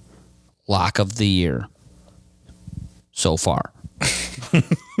 2022 lock of the year so far.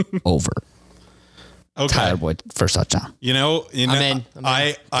 Over. Okay. Tyler Boyd, first touchdown. You know, in.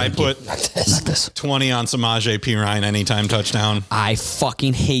 I put Not this. 20 on Samaje Perine anytime touchdown. I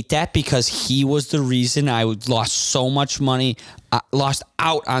fucking hate that because he was the reason I lost so much money, lost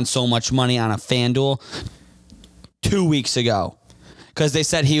out on so much money on a FanDuel 2 weeks ago. Because they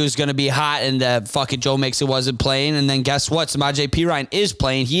said he was going to be hot and fucking Joe Mixon wasn't playing. And then guess what? Samaje Perine is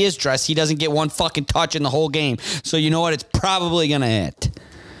playing. He is dressed. He doesn't get one fucking touch in the whole game. So you know what? It's probably going to hit.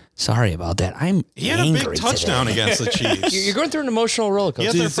 Sorry about that. I'm He had a angry big touchdown against the Chiefs. You're going through an emotional roller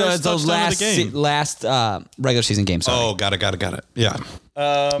coaster. Yeah. Their Today. first The touchdown of the game. last regular season game. Sorry. Oh, got it. Yeah.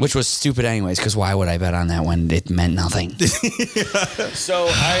 Which was stupid anyways, because why would I bet on that when it meant nothing? So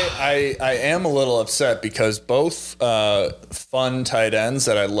I am a little upset because both fun tight ends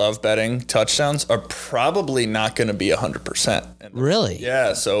that I love betting touchdowns are probably not going to be 100%. Really?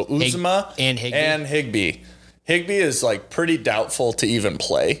 Yeah. So Uzma and Higbee. and Higbee. Higbee is like pretty doubtful to even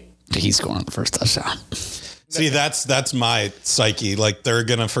play. He's scoring on the first touchdown. See, that's my psyche. Like, they're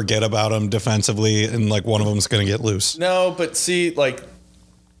going to forget about him defensively, and, like, one of them's going to get loose. No, but see, like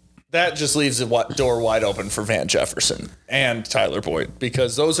that just leaves the door wide open for Van Jefferson and Tyler Boyd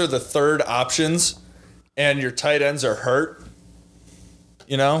because those are the third options, and your tight ends are hurt.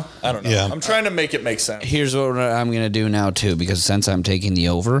 You know, I don't know. Yeah. I'm trying to make it make sense. Here's what I'm going to do now, too, because since I'm taking the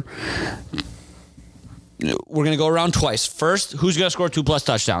over, we're going to go around twice. First, who's going to score 2+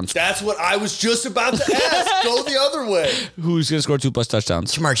 touchdowns? That's what I was just about to ask. Go the other way. Who's going to score 2+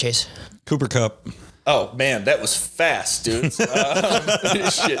 touchdowns? Jamar Chase. Cooper Kupp. Oh man, that was fast, dude. Shit.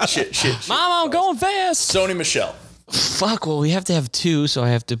 Mom, I'm going fast. Sony Michelle. Fuck, well, we have to have two, so I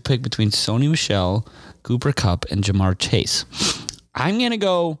have to pick between Sony Michel, Cooper Kupp, and Jamar Chase. I'm going to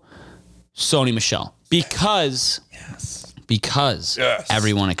go Sony Michel because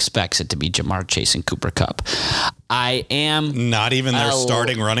everyone expects it to be Jamar Chase and Cooper Kupp. I am... Not even their Oh.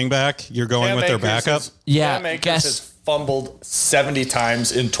 starting running back. You're going Cam with their Akers backup. Yeah, Cam Akers guess- has fumbled 70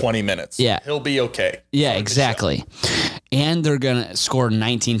 times in 20 minutes. Yeah. He'll be okay. Yeah, exactly. And they're going to score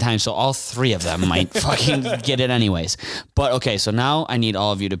 19 times, so all three of them might fucking get it anyways. But okay, so now I need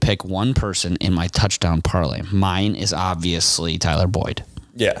all of you to pick one person in my touchdown parlay. Mine is obviously Tyler Boyd.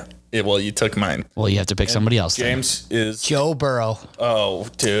 Yeah. Well, you took mine. Well, you have to pick somebody else. then. James is. Joe Burrow. Oh,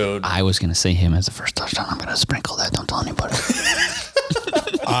 dude. I was going to say him as the first touchdown. I'm going to sprinkle that. Don't tell anybody.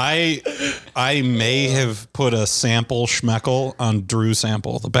 I may have put a sample schmeckle on Drew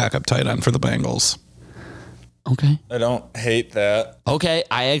Sample, the backup tight end for the Bengals. Okay. I don't hate that. Okay,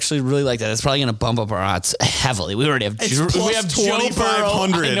 I actually really like that. That's probably going to bump up our odds heavily. We already have It's we plus have Joe Burrow.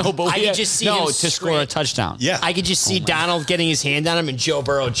 2,500. I know, but I we could have- just see no him to score a straight- touchdown. Yeah. I could just see Donald getting his hand on him and Joe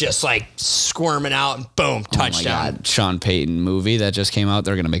Burrow just like squirming out and boom, Oh my touchdown. God, Sean Payton movie that just came out.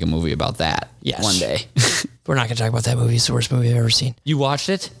 They're going to make a movie about that. Yes. One day. We're not going to talk about that movie. It's the worst movie I've ever seen. You watched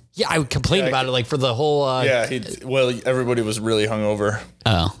it? Yeah, I would complain Yeah, about it like for the whole. Yeah, everybody was really hungover.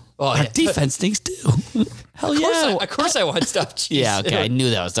 Oh. Oh, Our yeah. defense stinks too. Hell yeah. Of course I want stuff. Jeez. Yeah, okay. I knew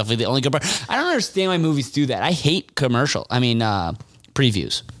that was definitely the only good part. I don't understand why movies do that. I hate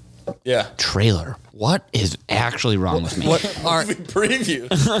previews. Yeah. Trailer. What is actually wrong with me? What are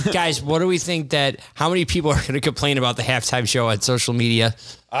Preview. guys? What do we think that? How many people are going to complain about the halftime show on social media?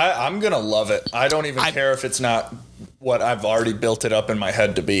 I'm going to love it. I don't even care if it's not what I've already built it up in my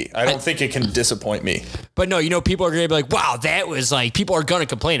head to be. I don't think it can disappoint me. But no, people are going to be like, "Wow, that was like." People are going to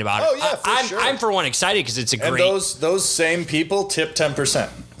complain about it. Oh, yeah, for sure. I'm for one excited because it's a And great. those same people tip 10%.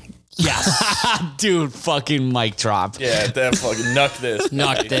 Yes, Dude, fucking mic drop. Yeah, that fucking nuck this.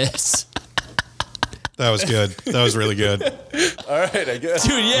 knock this, That was good. That was really good. All right, I guess.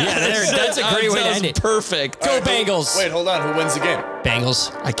 Dude, yeah. that's a great way to end it. Perfect. Go Bengals! Wait, hold on. Who wins the game?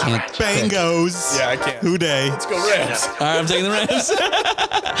 Bengals. I can't. Bangos. Yeah, I can't. Who day? Let's go Rams. All right, I'm taking the Rams.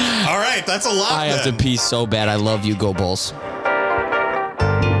 All right, that's a lot. I have to then. pee so bad. I love you. Go Bulls.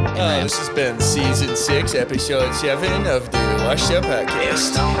 This has been season 6, episode 7 of the Washed Up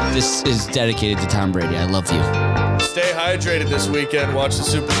Podcast. This is dedicated to Tom Brady. I love you. Stay hydrated this weekend. Watch the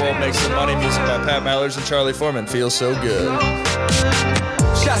Super Bowl. Make some money. Music by Pat Mallers and Charlie Foreman. Feels so good.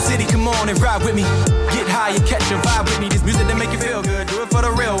 Shot City, come on and ride with me. Get high and catch a vibe with me. This music that make you feel good. Do it for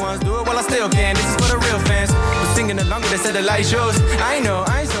the real ones. Do it while I still can. This is for the real fans. We're singing along with the satellite shows. I know,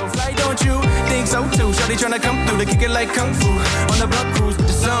 I ain't so fly, don't you think so too? Shawty tryna come through to kick it like kung fu. On the block cruise with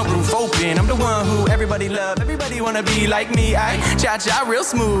the sunroof open. I'm the one who everybody love. Everybody wanna be like me. I cha-cha real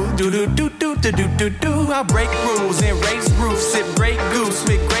smooth. Do-do-do-do-do-do-do-do. I break rules and race roofs. Sip great goose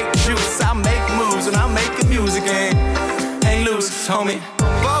with great juice. I make moves when I'm making music and hang loose, homie.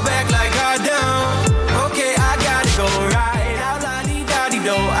 Fall back like I down. Okay, I gotta go right out,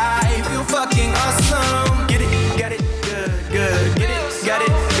 la-dee-da-dee-do. I feel fucking awesome. Get it, got it, good, good. Get it, got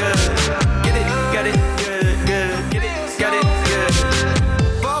it, good. Get it, got it, good, good. Get it, got it, good.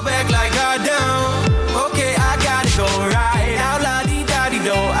 Fall back like I down. Okay, I gotta go right out,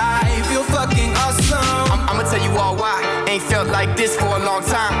 la-dee-da-dee-do. I feel fucking awesome. I'ma tell you all why. Ain't felt like this for a long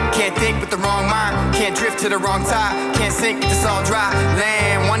time. Can't think with the wrong mind. Can't drift to the wrong tide. Can't sink if it's all dry.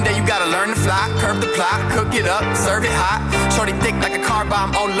 Land, one day you gotta learn to fly. Curve the plot, cook it up, serve it hot. Shorty thick like a car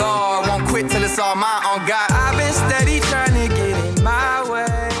bomb. Oh Lord, won't quit till it's all mine. On God, I've been steady trying to get in my way.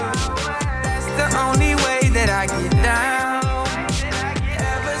 That's the only way that I get down.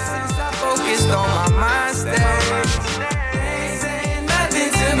 Ever since I focused on my mind state, ain't saying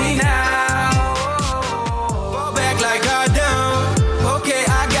nothing to me now. Fall back like I down. Okay,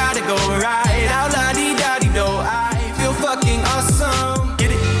 I gotta go right out, la-dee-da-dee-do. I feel fucking awesome.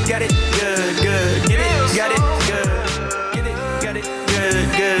 Get it, got it, good, good. Get it, got it, good. Get it, got it, good,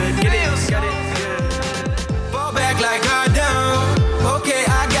 good. Get it, got it, good. Fall back like I down. Okay,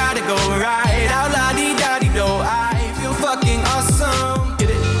 I gotta go right out, la-dee-da-dee-do. I feel fucking awesome. Get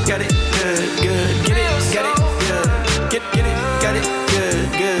it, got it, good, good. Get it, got it, good. Get it, got it, good,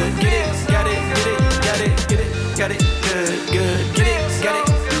 good. Get it, got it, got it, got it, good, good. Get it, got it,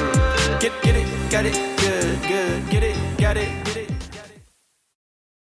 get it, got it, good, good. Get it, got it.